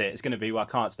the opposite. It's going to be, well, I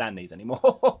can't stand these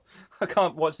anymore. I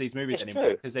can't watch these movies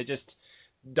anymore because they're just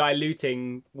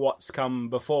diluting what's come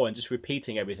before and just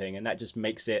repeating everything, and that just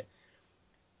makes it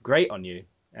great on you,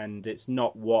 and it's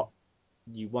not what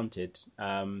you wanted.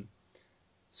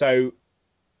 So,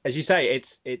 as you say,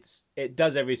 it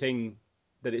does everything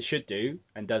that it should do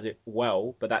and does it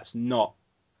well, but that's not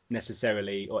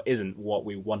necessarily, or isn't what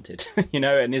we wanted,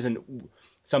 and isn't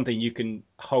something you can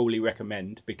wholly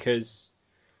recommend because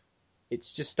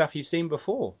it's just stuff you've seen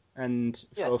before. And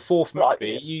for a fourth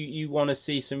movie, you want to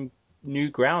see some new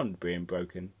ground being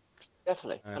broken.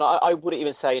 Definitely. And I wouldn't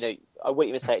even say,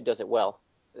 it does it well.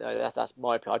 That's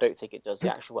my opinion. I don't think it does the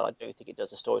action well. I don't think it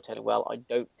does the storytelling well. I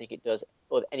don't think it does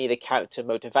any of the character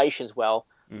motivations well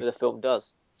that the film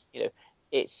does.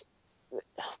 It's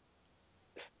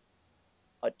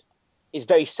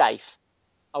very safe.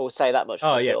 I will say that much.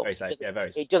 Very safe.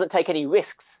 Very safe. It doesn't take any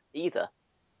risks either.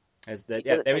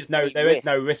 There is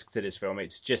no risk to this film.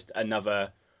 It's just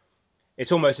another.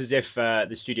 It's almost as if the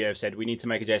studio have said, we need to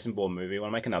make a Jason Bourne movie. We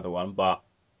want to make another one, but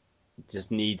it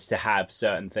just needs to have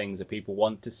certain things that people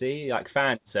want to see, like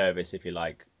fan service, if you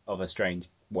like, of a strange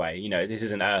way. This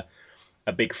isn't a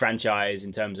big franchise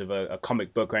in terms of a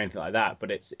comic book or anything like that,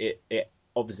 but it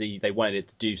obviously they wanted it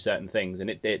to do certain things, and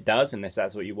it does. And if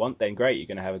that's what you want, then great, you're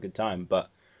going to have a good time.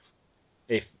 But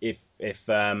if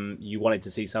you wanted to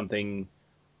see something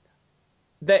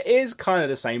that is kind of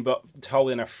the same, but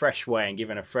told in a fresh way and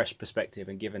given a fresh perspective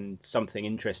and given something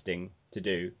interesting to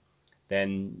do,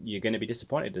 then you're going to be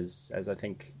disappointed, as I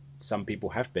think some people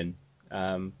have been.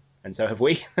 and so have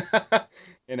we,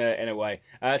 in a way.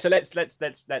 So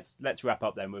let's wrap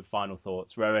up then with final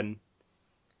thoughts. Rowan,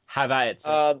 have at it.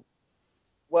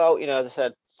 Well, as I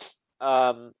said,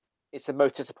 it's the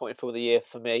most disappointing film of the year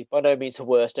for me. By no means the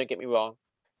worst. Don't get me wrong.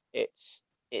 It's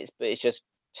just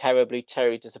terribly,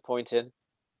 terribly disappointing,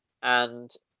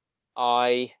 and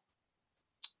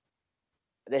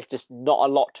there's just not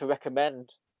a lot to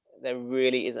recommend. There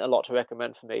really isn't a lot to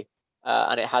recommend for me,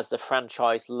 and it has the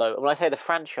franchise low. When I say the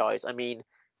franchise, I mean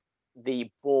the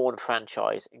Bourne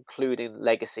franchise, including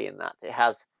Legacy in that. It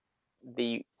has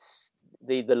the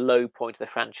low point of the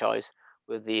franchise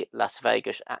with the Las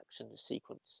Vegas action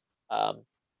sequence.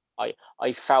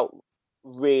 I felt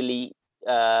really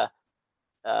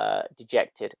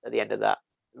dejected at the end of that.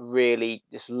 Really,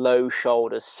 just low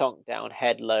shoulders, sunk down,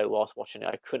 head low whilst watching it.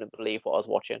 I couldn't believe what I was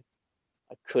watching.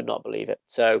 I could not believe it.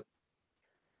 So,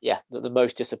 yeah, the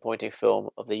most disappointing film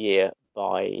of the year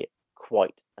by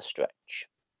quite a stretch.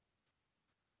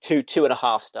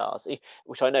 2.5 stars,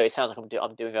 which I know it sounds like I'm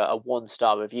doing a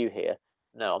 1-star review here.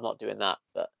 No, I'm not doing that,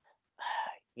 but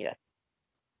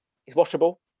it's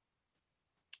watchable.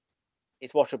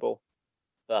 It's watchable,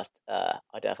 but I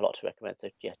don't have a lot to recommend. So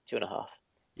yeah, 2.5.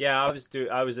 Yeah, I was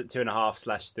at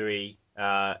 2.5/3.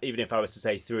 Even if I was to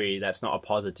say 3, that's not a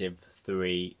positive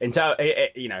 3. It's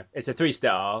a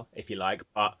 3-star if you like,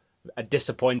 but a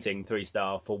disappointing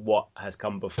 3-star for what has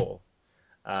come before.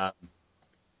 But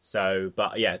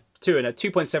yeah,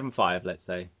 2.75, let's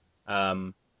say.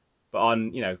 But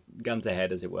on guns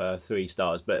ahead, as it were, 3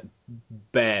 stars, but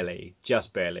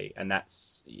just barely, and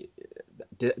that's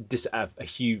a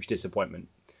huge disappointment.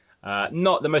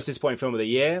 Not the most disappointing film of the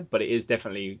year, but it is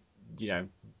definitely,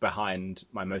 behind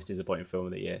my most disappointing film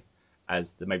of the year,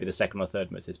 as maybe the second or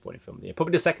third most disappointing film of the year.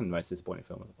 Probably the second most disappointing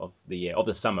film of the year, of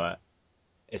the summer,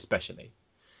 especially.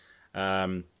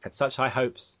 Had such high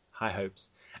hopes.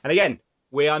 And again,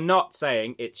 we are not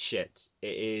saying it's shit.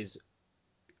 It is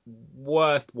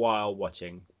worthwhile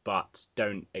watching, but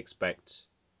don't expect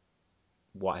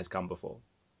what has come before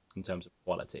in terms of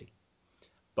quality.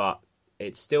 But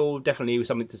it's still definitely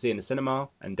something to see in the cinema,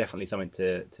 and definitely something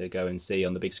to go and see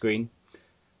on the big screen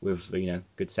with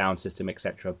good sound system,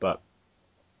 etc. But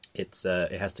it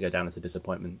has to go down as a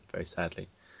disappointment, very sadly.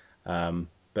 But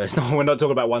it's not. We're not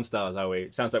talking about 1 stars, are we?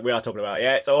 It sounds like we are talking about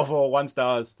it's awful, 1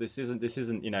 stars. This isn't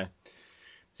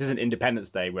Independence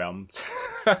Day realms.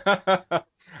 So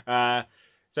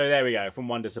there we go. From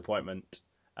one disappointment,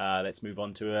 let's move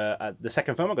on to the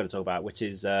second film I'm going to talk about, which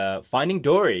is Finding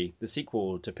Dory, the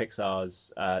sequel to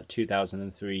Pixar's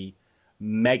 2003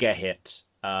 mega hit.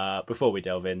 Before we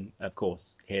delve in, of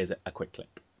course, here's a quick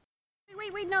clip.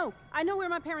 Wait, no. I know where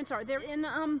my parents are. They're in,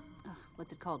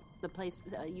 what's it called? The place,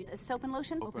 Soap and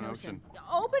Lotion? Open Ocean.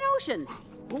 Open Ocean!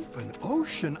 Open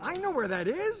Ocean? I know where that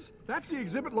is. That's the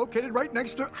exhibit located right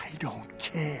next to... I don't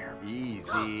care.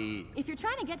 Easy. If you're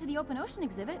trying to get to the Open Ocean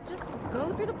exhibit, just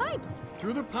go through the pipes.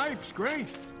 Through the pipes, great.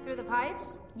 Through the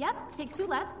pipes? Yep, take 2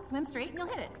 lefts, swim straight, and you'll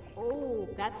hit it. Oh,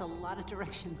 that's a lot of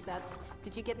directions.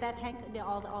 Did you get that, Hank?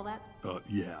 All that?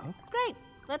 Yeah. Great.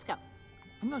 Let's go.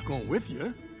 I'm not going with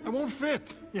you. I won't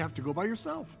fit. You have to go by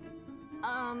yourself.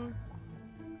 I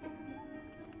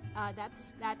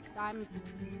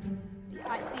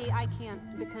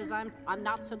can't, because I'm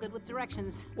not so good with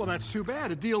directions. Well, that's too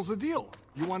bad. A deal's a deal.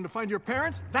 You wanted to find your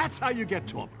parents? That's how you get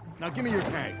to them. Now give me your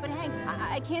tag. But Hank,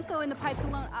 I can't go in the pipes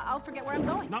alone. I'll forget where I'm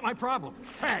going. Not my problem.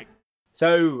 Tag.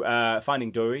 So, Finding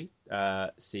Dory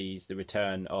sees the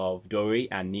return of Dory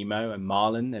and Nemo and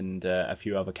Marlin and a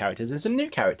few other characters, and some new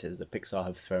characters that Pixar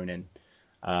have thrown in.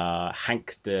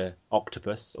 Hank the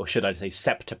octopus, or should I say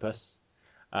septopus,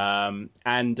 and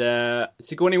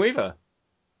Sigourney Weaver.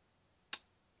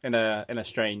 In a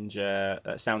strange,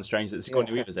 that sounds strange that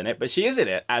Sigourney Weaver's in it, but she is in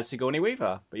it as Sigourney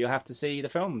Weaver. But you'll have to see the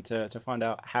film to find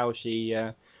out how she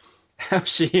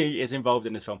is involved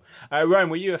in this film. Rowan,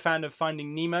 were you a fan of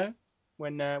Finding Nemo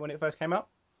when it first came out?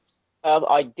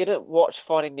 I didn't watch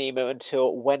Finding Nemo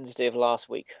until Wednesday of last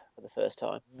week for the first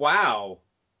time. Wow.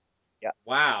 Yeah.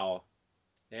 Wow.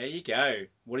 There you go.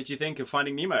 What did you think of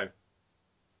Finding Nemo?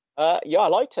 Yeah, I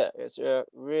liked it. It's a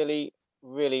really,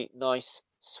 really nice,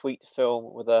 sweet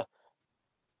film with I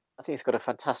think it's got a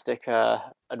fantastic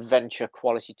adventure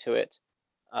quality to it.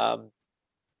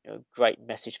 Great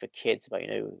message for kids about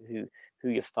who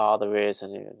your father is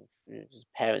and his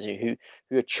parents, who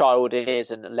your child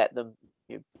is, and let them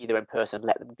be their own person,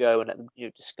 let them go and let them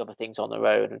discover things on their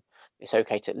own. And it's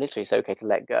okay to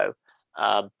let go.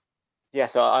 So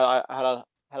I had a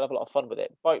hell of a lot of fun with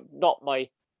it. Not my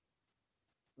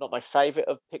favorite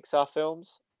of Pixar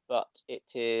films, but it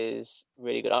is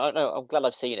really good. I don't know. I'm glad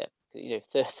I've seen it.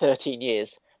 13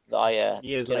 years that I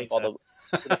Years later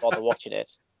didn't bother watching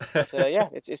it. But yeah,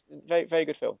 it's a very, very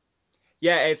good film.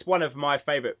 Yeah, it's one of my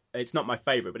favorite. It's not my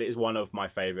favorite, but it is one of my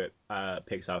favorite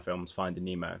Pixar films, Finding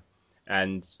Nemo.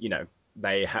 And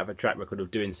they have a track record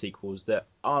of doing sequels that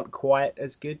aren't quite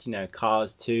as good.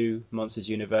 Cars 2, Monsters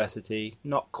University,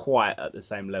 not quite at the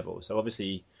same level. So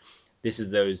obviously, this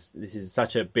is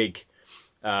such a big,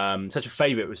 such a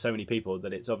favorite with so many people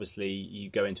that it's obviously you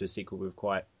go into a sequel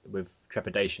with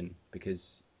trepidation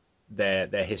because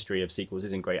their history of sequels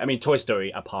isn't great. I mean, Toy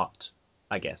Story apart,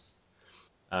 I guess.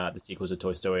 The sequels of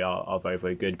Toy Story are very,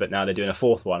 very good, but now they're doing a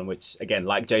fourth one, which again,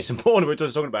 like Jason Bourne, we're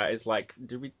just talking about, it's like,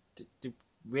 do we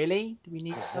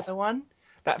need another one?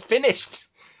 That finished,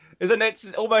 isn't it?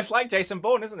 It's almost like Jason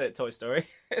Bourne, isn't it? Toy Story.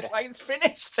 It's like it's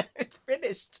finished. It's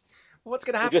finished. What's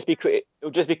going to happen?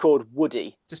 It'll just be called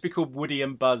Woody. Just be called Woody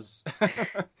and Buzz,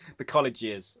 the college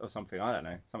years or something. I don't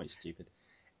know, something stupid.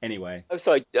 Anyway. Oh,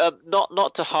 sorry.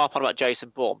 Not to harp on about Jason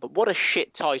Bourne, but what a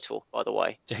shit title, by the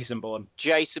way. Jason Bourne.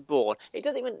 Jason Bourne. It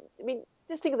doesn't even. I mean,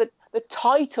 just think of the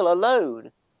title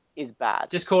alone is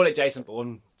bad. Just call it Jason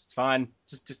Bourne. It's fine.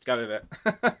 Just go with it.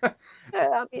 Yeah,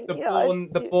 I mean,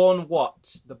 the Bourne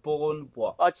what? The Bourne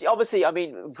what? Obviously, I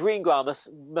mean, Greengrass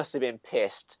must have been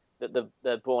pissed that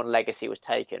the Bourne Legacy was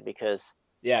taken because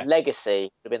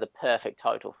Legacy would have been the perfect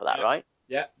title for that, right?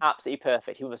 Yeah, absolutely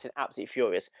perfect. He must have been absolutely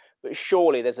furious. But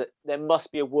surely there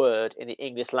must be a word in the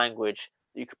English language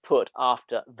that you could put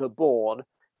after the Bourne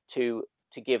to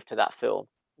give to that film.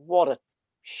 What a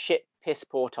shit, piss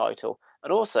poor title.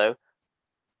 And also,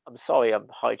 I'm sorry, I'm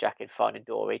hijacking Finding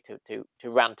Dory to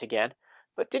rant again.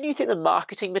 But didn't you think the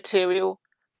marketing material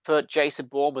for Jason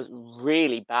Bourne was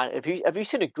really bad? Have you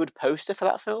seen a good poster for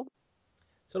that film?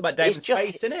 It's all about Damon's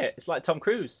face, isn't it? It's like Tom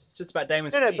Cruise. It's just about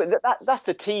Damon's face. No, but that's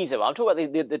the teaser. I'm talking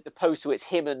about the poster where it's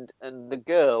him and the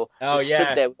girl. Oh, yeah.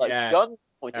 Stood there with guns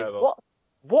pointing. Terrible.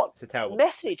 What it's a terrible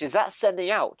message is that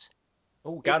sending out?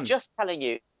 Oh, guns. It's just telling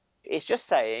you. It's just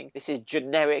saying this is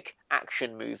generic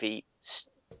action movie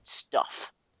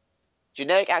stuff.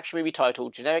 Generic action movie title,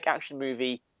 generic action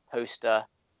movie poster.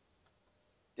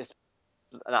 And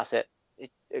that's it.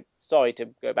 Sorry to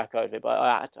go back over it, but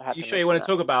I had you sure you want to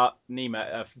talk about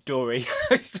Nemo, Dory?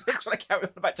 I just want to carry on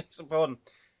about Jason Bourne.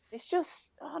 It's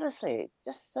just, honestly, it's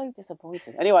just so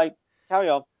disappointing. Anyway, carry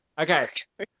on. Okay.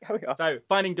 Carry on. So,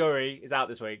 Finding Dory is out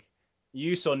this week.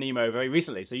 You saw Nemo very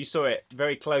recently, so you saw it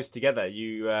very close together.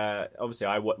 You obviously,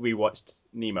 I rewatched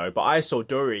Nemo, but I saw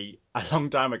Dory a long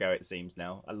time ago, it seems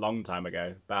now. A long time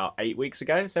ago. About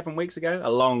 7 weeks ago? A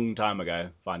long time ago,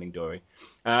 Finding Dory.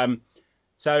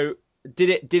 So...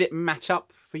 Did it match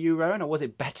up for you, Rowan, or was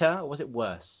it better, or was it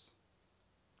worse?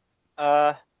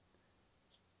 Well,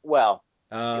 it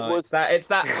was. It's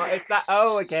that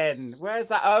O again. Where's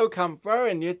that O come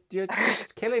from? You're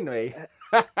just killing me.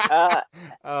 I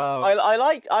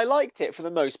liked it for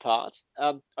the most part.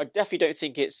 I definitely don't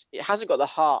think it hasn't got the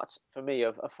heart for me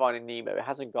of Finding Nemo. It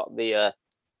hasn't got the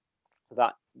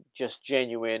that just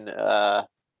genuine. No,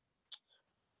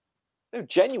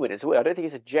 genuine is a word. I don't think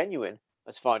it's a genuine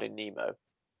as Finding Nemo.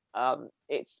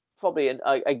 It's probably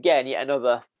again yet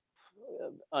another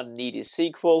unneeded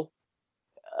sequel.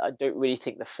 I don't really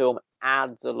think the film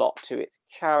adds a lot to its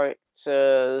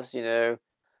characters,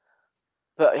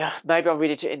 But maybe I'm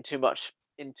reading it in too much.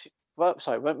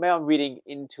 Maybe I'm reading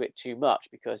into it too much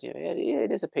because it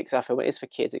is a Pixar film. It is for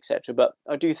kids, etc. But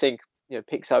I do think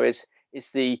Pixar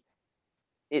is the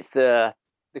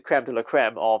creme de la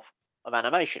creme of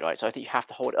animation, right? So I think you have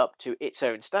to hold it up to its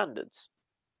own standards.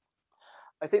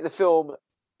 I think the film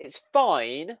is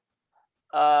fine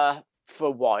for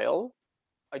a while.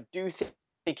 I do think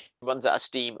it runs out of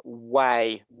steam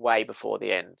way before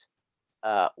the end.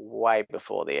 Way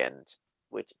before the end,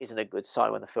 which isn't a good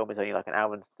sign when the film is only like an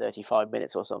hour and 35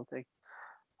 minutes or something.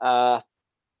 I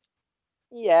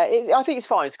think it's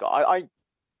fine, Scott.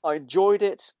 I enjoyed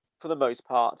it for the most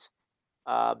part.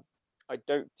 I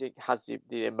don't think it has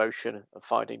the emotion of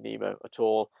Finding Nemo at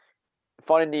all.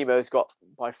 Finding Nemo's got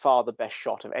by far the best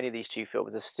shot of any of these two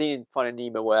films. There's a scene in Finding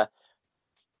Nemo where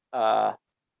I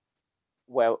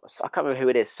can't remember who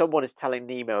it is. Someone is telling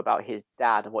Nemo about his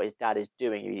dad and what his dad is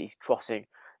doing. He's crossing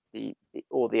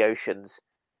all the oceans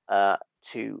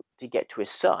to get to his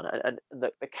son, and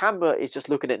the camera is just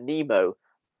looking at Nemo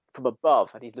from above,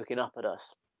 and he's looking up at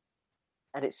us,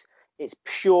 and it's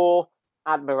pure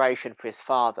admiration for his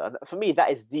father. And for me, that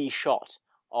is the shot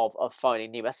of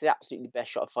Finding Nemo. That's the absolutely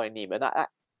best shot of Finding Nemo. And that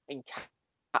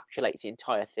encapsulates the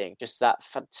entire thing. Just that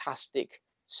fantastic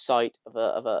sight of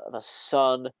a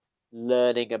son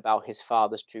learning about his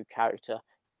father's true character,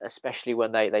 especially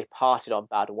when they parted on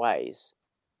bad ways.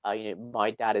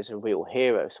 My dad is a real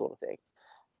hero, sort of thing.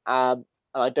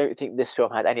 and I don't think this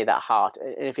film had any of that heart.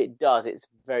 And if it does, it's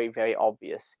very, very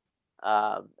obvious.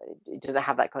 It doesn't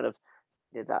have that kind of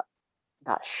that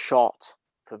shot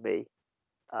for me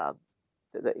that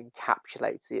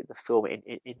encapsulates the film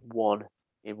in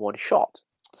one shot.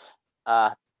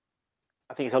 I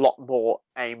think it's a lot more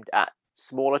aimed at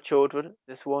smaller children.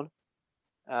 This one,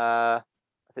 I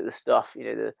think the stuff,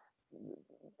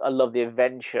 I love the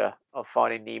adventure of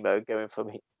Finding Nemo, going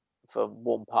from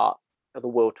one part of the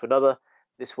world to another.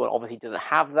 This one obviously doesn't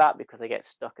have that because they get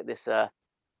stuck at this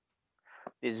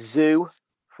zoo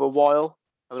for a while.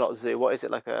 I'm not zoo. What is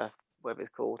it, like whatever it's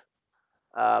called?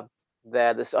 I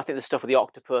think the stuff with the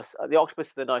octopus. The octopus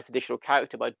is a nice additional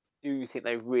character, but I do think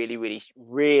they really, really,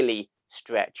 really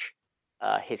stretch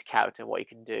his character and what he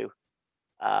can do.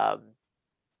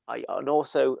 And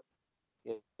also,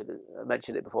 I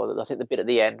mentioned it before, that I think the bit at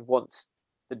the end, once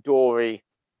the Dory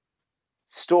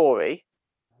story,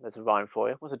 there's a rhyme for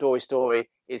you, once the Dory story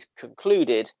is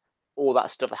concluded, all that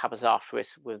stuff that happens after it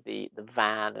with the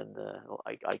van and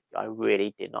I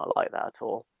really did not like that at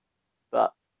all.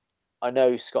 But I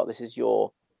know, Scott, this is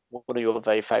one of your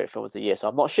very favourite films of the year, so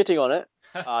I'm not shitting on it.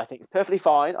 I think it's perfectly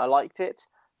fine. I liked it.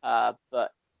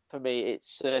 But for me,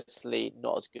 it's certainly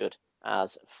not as good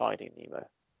as Finding Nemo.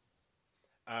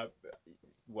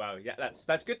 Well, yeah,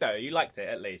 that's good though. You liked it,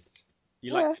 at least.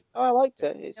 Liked it. I liked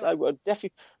it. I would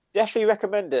definitely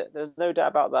recommend it. There's no doubt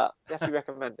about that. Definitely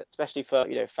recommend it, especially for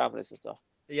families and stuff.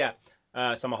 Yeah,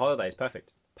 summer holidays,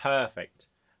 perfect.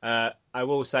 I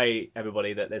will say,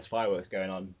 everybody, that there's fireworks going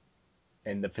on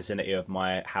in the vicinity of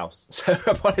my house, so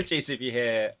apologies if you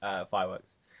hear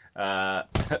fireworks.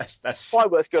 That's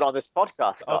fireworks good on this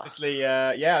podcast, Scott. Obviously,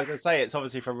 I was gonna say, it's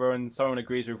obviously from Rohan. Someone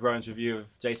agrees with Rohan's review of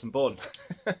Jason Bourne.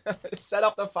 Set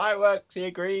off the fireworks, he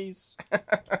agrees.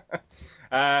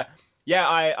 I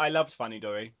loved Finding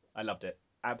Dory. I loved it,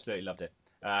 absolutely loved it.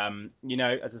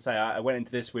 As I say, I went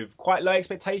into this with quite low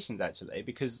expectations, actually,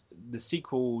 because the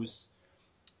sequels,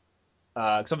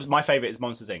 because obviously my favourite is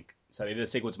Monsters Inc. So they did a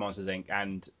sequel to Monsters Inc.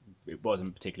 and it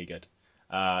wasn't particularly good.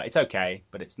 It's okay,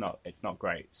 but it's not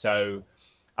great. So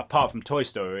apart from Toy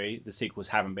Story, the sequels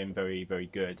haven't been very, very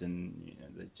good, and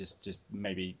just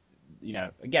maybe,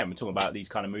 again, we're talking about these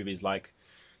kind of movies, like,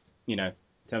 in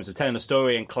terms of telling a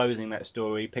story and closing that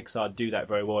story, Pixar do that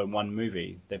very well in one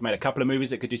movie. They've made a couple of movies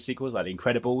that could do sequels, like The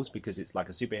Incredibles, because it's like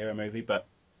a superhero movie, but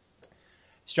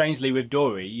strangely with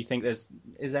Dory, you think is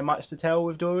there much to tell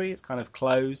with Dory? It's kind of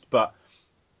closed, but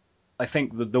I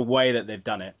think the way that they've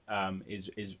done it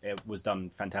it was done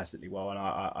fantastically well, and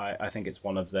I think it's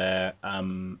one of their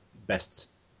best,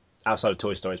 outside of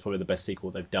Toy Story, it's probably the best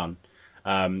sequel they've done.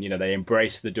 They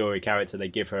embrace the Dory character, they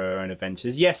give her own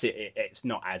adventures. Yes, it's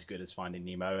not as good as Finding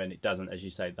Nemo, and it doesn't, as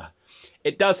you say,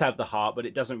 it does have the heart, but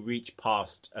it doesn't reach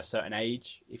past a certain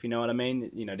age, if you know what I mean.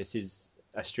 This is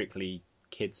a strictly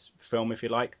kids film, if you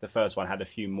like. The first one had a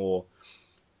few more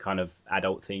kind of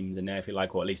adult themes in there, if you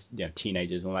like, or at least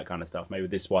teenagers and all that kind of stuff. Maybe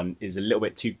this one is a little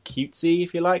bit too cutesy,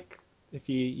 if you like, if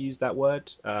you use that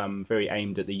word. Very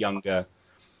aimed at the younger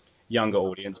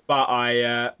audience, but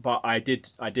I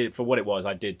did for what it was.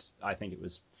 I think it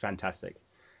was fantastic.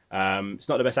 It's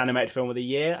not the best animated film of the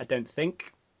year, I don't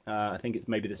think. I think it's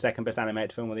maybe the second best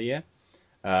animated film of the year.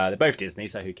 They're both Disney,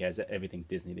 so who cares? Everything's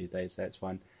Disney these days, so it's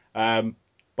fine.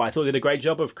 But I thought they did a great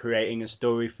job of creating a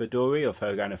story for Dory, of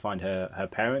her going to find her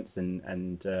parents,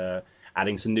 and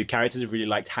adding some new characters. I really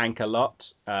liked Hank a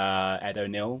lot. Ed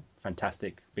O'Neill,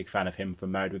 fantastic, big fan of him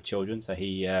from Married with Children. So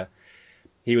he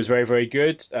was very, very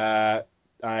good. The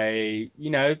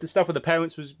stuff with the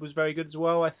parents was very good as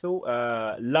well, I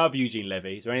thought. Love Eugene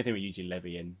Levy. So anything with Eugene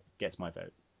Levy in gets my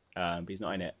vote. But he's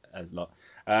not in it as a lot.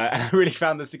 And I really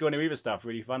found the Sigourney Weaver stuff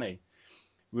really funny.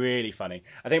 Really funny.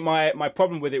 I think my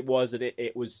problem with it was that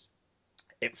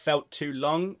it felt too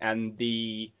long, and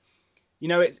it's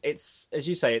as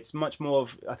you say, it's much more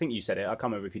of, I think you said it, I can't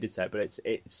remember if you did say it, but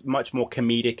it's much more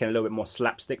comedic and a little bit more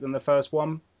slapstick than the first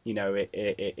one.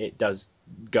 It does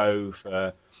go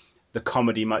for the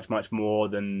comedy much more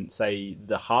than, say,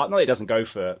 the heart. No, it doesn't go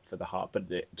for the heart, but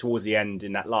towards the end,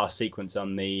 in that last sequence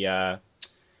on the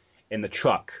in the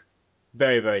truck,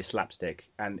 very, very slapstick,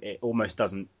 and it almost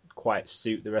doesn't quite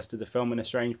suit the rest of the film in a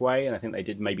strange way, and I think they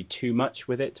did maybe too much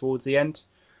with it towards the end.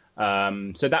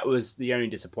 So that was the only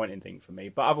disappointing thing for me,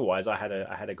 but otherwise I had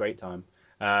a great time.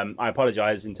 I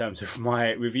apologize in terms of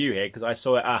my review here, because I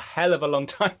saw it a hell of a long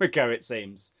time ago, it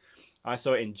seems. I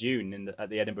saw it in June at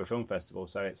the Edinburgh Film Festival,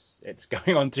 so it's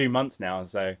going on 2 months now.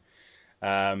 So,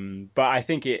 but I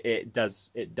think it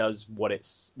does what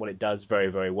it does very,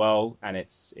 very well, and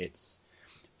it's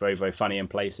very, very funny in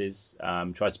places.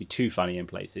 Tries to be too funny in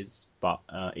places, but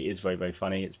it is very, very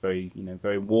funny. It's very,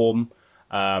 very warm.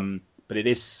 But it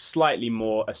is slightly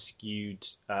more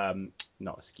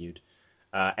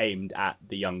aimed at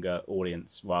the younger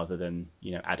audience rather than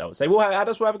adults.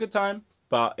 Adults will have a good time,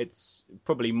 but it's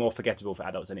probably more forgettable for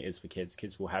adults than it is for kids.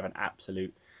 Kids will have an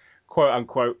absolute quote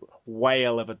unquote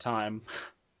whale of a time.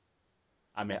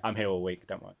 I'm here all week.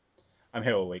 Don't worry, I'm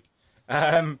here all week.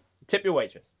 Tip your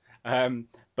waitress.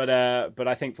 But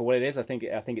I think for what it is, I think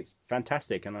it's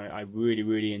fantastic, and I really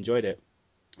really enjoyed it.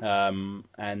 And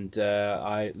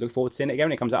I look forward to seeing it again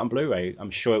when it comes out on Blu-ray.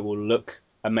 I'm sure it will look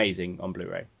amazing on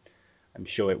Blu-ray. I'm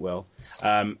sure it will.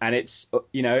 And it's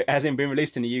it hasn't been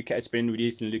released in the UK. It's been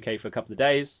released in the UK for a couple of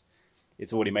days.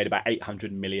 It's already made about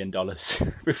 $800 million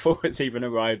before it's even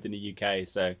arrived in the UK.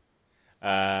 So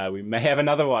we may have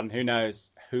another one. Who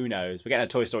knows? Who knows? We're getting a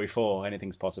Toy Story 4.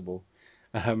 Anything's possible.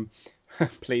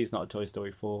 Please, not a Toy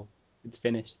Story 4. It's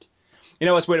finished. You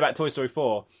know what's weird about Toy Story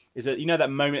 4 is that that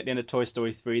moment at the end of Toy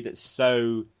Story 3 that's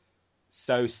so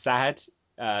sad.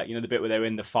 The bit where they're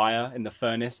in the fire, in the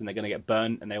furnace, and they're going to get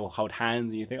burnt, and they all hold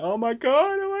hands, and you think, oh my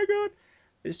god.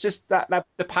 It's just that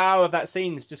the power of that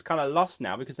scene is just kind of lost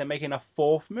now because they're making a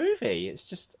fourth movie. It's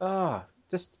just no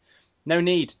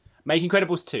need. Make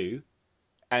Incredibles 2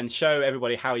 and show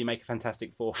everybody how you make a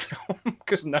Fantastic Four film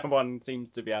because no one seems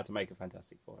to be able to make a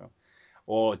Fantastic Four film.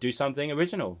 Or do something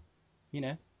original.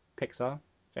 Pixar,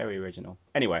 very original.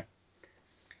 Anyway,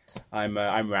 I'm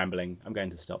rambling. I'm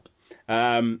going to stop.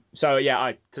 So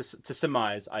yeah, to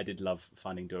surmise, I did love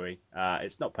Finding Dory.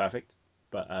 It's not perfect,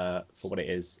 but for what it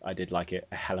is, I did like it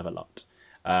a hell of a lot.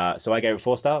 So I gave it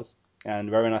 4 stars.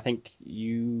 And Rowan, I think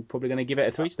you probably going to give it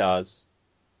a 3 stars.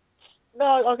 No,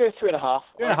 I'll go 3.5.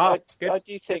 3.5. Good. I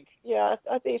do think, I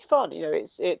think it's fun.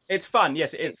 It's fun.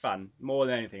 Yes, it is fun more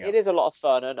than anything else. It is a lot of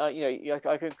fun, and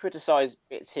I can criticise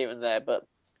bits here and there, but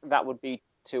that would be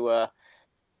to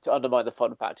undermine the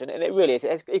fun factor, and it really is.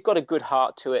 It's got a good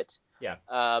heart to it. Yeah.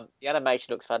 The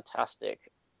animation looks fantastic.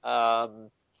 You're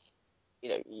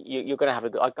going to have a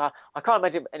good. I can't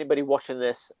imagine anybody watching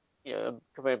this,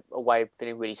 coming away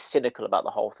feeling really cynical about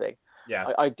the whole thing.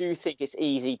 Yeah. I do think it's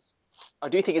easy. I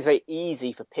do think it's very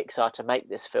easy for Pixar to make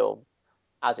this film,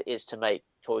 as it is to make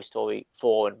Toy Story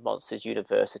 4 and Monsters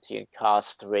University and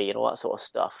Cars 3 and all that sort of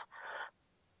stuff.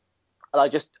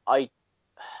 And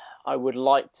I would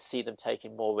like to see them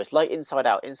taking more risks, like Inside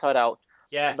Out. Inside Out,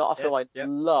 not a film I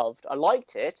loved. I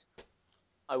liked it.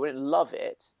 I wouldn't love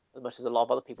it as much as a lot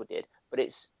of other people did, but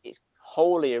it's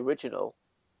wholly original,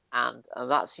 and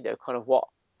that's kind of what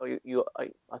I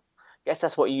guess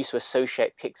that's what you used to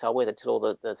associate Pixar with until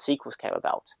all the sequels came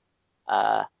about.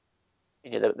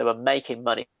 They were making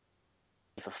money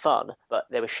for fun, but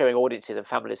they were showing audiences and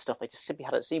families stuff they just simply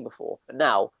hadn't seen before. But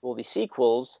now, all these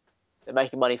sequels, they're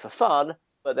making money for fun,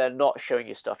 but they're not showing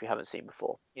you stuff you haven't seen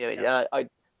before.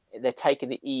 They're taking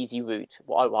the easy route,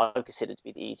 what I consider to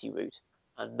be the easy route,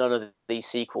 and none of these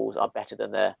sequels are better than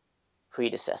their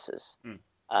predecessors.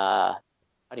 And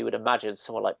you would imagine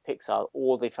someone like Pixar,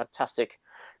 all the fantastic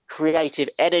creative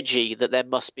energy that there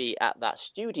must be at that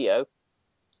studio,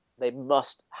 they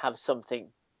must have something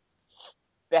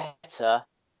better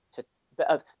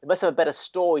they must have a better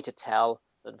story to tell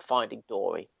than Finding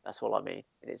Dory. That's all I mean.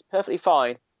 It is perfectly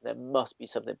fine. There must be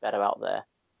something better out there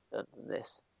than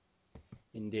this.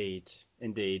 Indeed.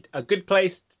 A good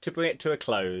place to bring it to a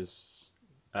close.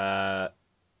 The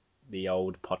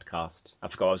old podcast. I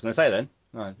forgot what I was going to say then.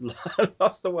 I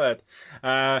lost the word.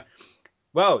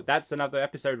 Well, that's another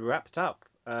episode wrapped up.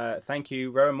 Thank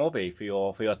you, Rohan Morbey, for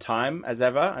your time as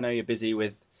ever. I know you're busy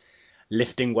with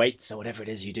lifting weights or whatever it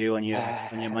is you do on your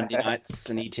Monday nights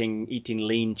and eating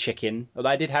lean chicken. Although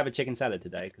I did have a chicken salad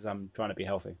today because I'm trying to be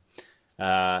healthy.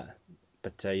 But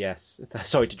yes,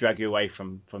 sorry to drag you away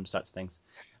from such things.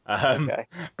 Okay.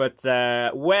 But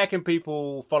where can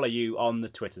people follow you on the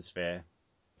Twitter sphere?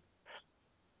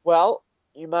 Well,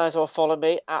 you may as well follow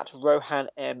me at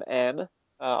RohanMM.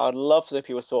 I'd love to know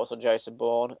people's thoughts on Jason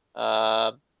Bourne.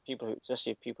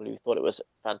 Especially people who thought it was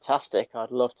fantastic.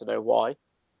 I'd love to know why.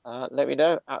 Let me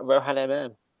know at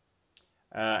RohanMM.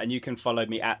 And you can follow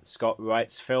me at Scott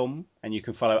Wrights Film, and you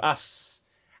can follow us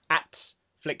at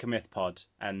FlickerMythPod.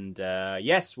 And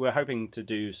yes, we're hoping to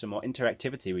do some more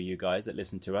interactivity with you guys that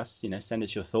listen to us. Send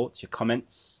us your thoughts, your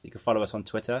comments. You can follow us on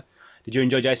Twitter. Did you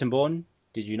enjoy Jason Bourne?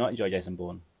 Did you not enjoy Jason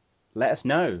Bourne? Let us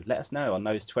know on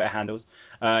those Twitter handles.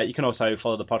 You can also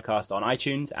follow the podcast on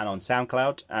iTunes and on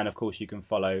SoundCloud. And of course, you can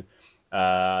follow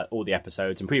all the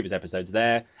episodes and previous episodes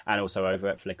there, and also over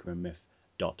at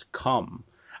flickerandmyth.com.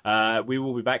 We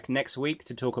will be back next week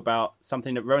to talk about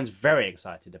something that Rowan's very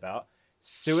excited about.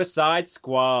 Suicide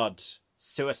Squad.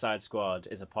 Suicide Squad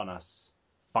is upon us.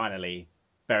 Finally.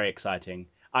 Very exciting.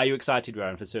 Are you excited,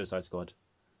 Rowan, for Suicide Squad?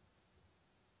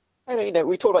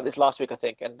 We talked about this last week, I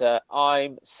think, and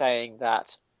I'm saying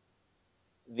that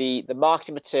the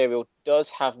marketing material does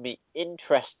have me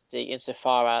interested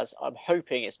insofar as I'm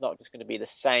hoping it's not just going to be the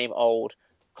same old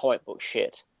comic book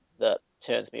shit that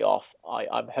turns me off.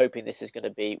 I'm hoping this is going to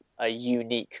be a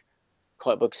unique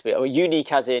comic book experience.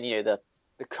 Unique as in, the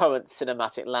current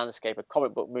cinematic landscape of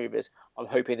comic book movies. I'm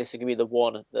hoping this is going to be the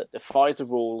one that defies the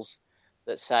rules,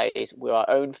 that says we're our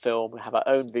own film, we have our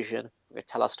own vision, we're going to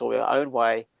tell our story our own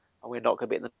way, and we're not going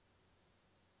to be in the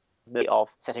middle of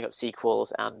setting up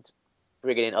sequels and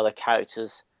bringing in other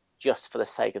characters just for the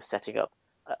sake of setting up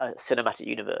a cinematic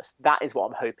universe. That is what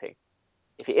I'm hoping.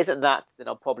 If it isn't that, then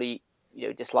I'll probably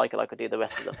dislike it like I do the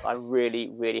rest of them. I'm really,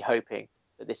 really hoping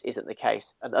that this isn't the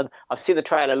case. And I've seen the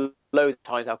trailer loads of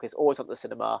times now because it's always on the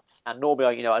cinema. And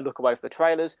normally, I look away from the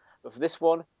trailers, but for this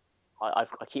one, I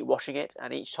keep watching it,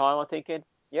 and each time I'm thinking,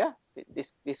 yeah,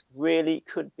 this really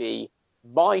could be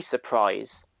my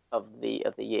surprise of the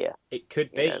year. It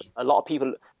could be. A lot of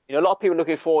people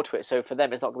looking forward to it. So for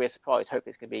them, it's not going to be a surprise.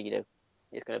 Hopefully, it's going to be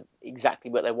it's going to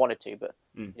exactly what they wanted to. But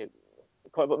the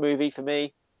comic book movie for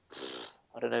me,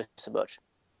 I don't know so much.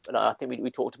 But I think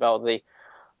we talked about when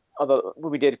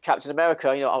we did Captain America.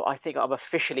 I think I'm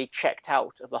officially checked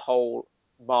out of the whole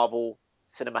Marvel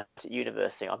Cinematic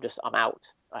Universe thing. I'm out.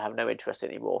 I have no interest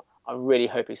anymore. I'm really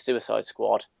hoping Suicide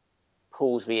Squad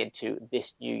pulls me into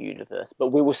this new universe,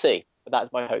 but we will see. But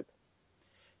that's my hope.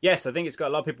 Yes, I think it's got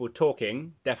a lot of people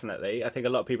talking. Definitely, I think a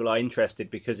lot of people are interested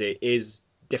because it is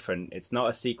different. It's not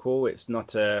a sequel. It's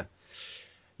not a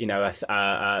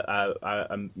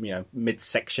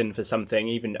midsection for something.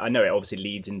 Even I know it obviously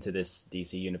leads into this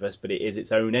DC universe, but it is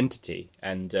its own entity.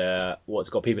 And what's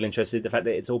got people interested, the fact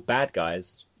that it's all bad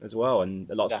guys as well, and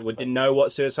a lot of people didn't know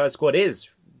what Suicide Squad is,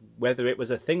 whether it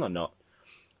was a thing or not.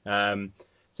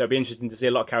 So it'd be interesting to see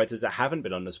a lot of characters that haven't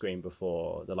been on the screen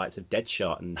before, the likes of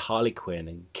Deadshot and Harley Quinn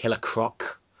and Killer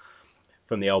Croc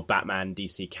from the old Batman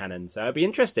DC canon. So it'd be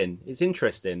interesting. It's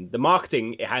interesting. The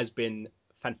marketing, it has been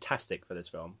fantastic for this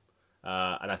film.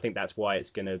 And I think that's why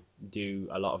it's going to do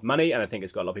a lot of money. And I think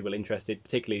it's got a lot of people interested,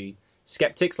 particularly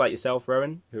skeptics like yourself,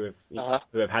 Rowan, who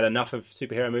have had enough of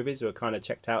superhero movies, who are kind of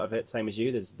checked out of it, same as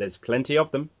you. There's plenty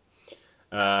of them.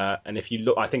 And if you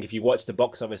look, I think if you watch the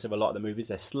box office of a lot of the movies,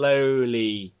 they're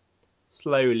slowly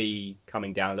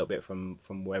coming down a little bit from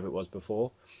wherever it was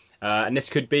before. And this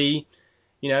could be,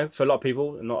 for a lot of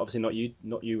people, obviously not you,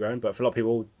 Rowan, but for a lot of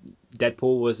people,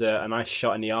 Deadpool was a nice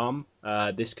shot in the arm.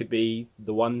 This could be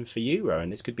the one for you, Rowan.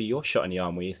 This could be your shot in the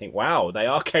arm where you think, wow, they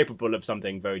are capable of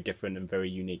something very different and very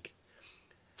unique.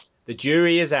 The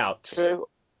jury is out. True.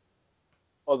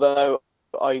 Although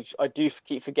I do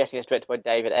keep forgetting it's directed by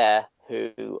David Ayer,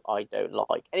 who I don't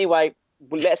like. Anyway,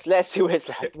 let's see what it's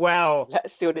like. Well,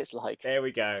 let's see what it's like. There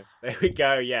we go.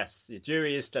 Yes, the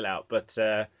jury is still out, but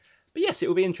yes, it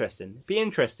will be interesting.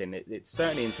 It's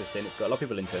certainly interesting. It's got a lot of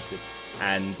people interested,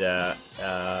 and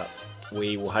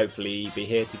we will hopefully be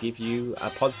here to give you a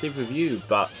positive review.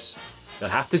 But you'll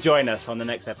have to join us on the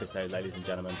next episode, ladies and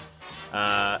gentlemen.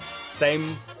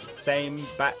 Same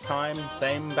bat time,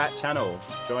 same bat channel.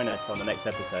 Join us on the next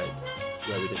episode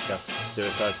where we discuss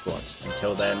Suicide Squad.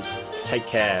 Until then, take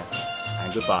care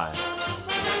and goodbye.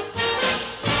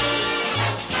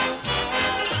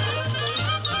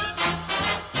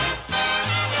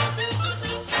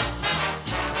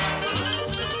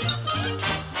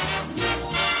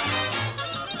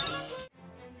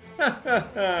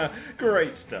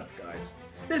 Great stuff, guys.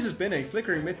 This has been a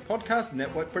Flickering Myth Podcast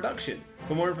Network production.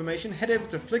 For more information, head over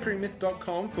to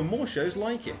flickeringmyth.com for more shows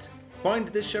like it. Find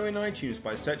this show in iTunes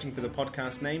by searching for the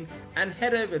podcast name, and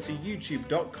head over to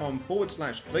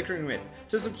youtube.com/flickeringmyth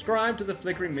to subscribe to the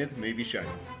Flickering Myth movie show.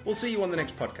 We'll see you on the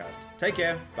next podcast. Take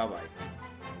care. Bye-bye.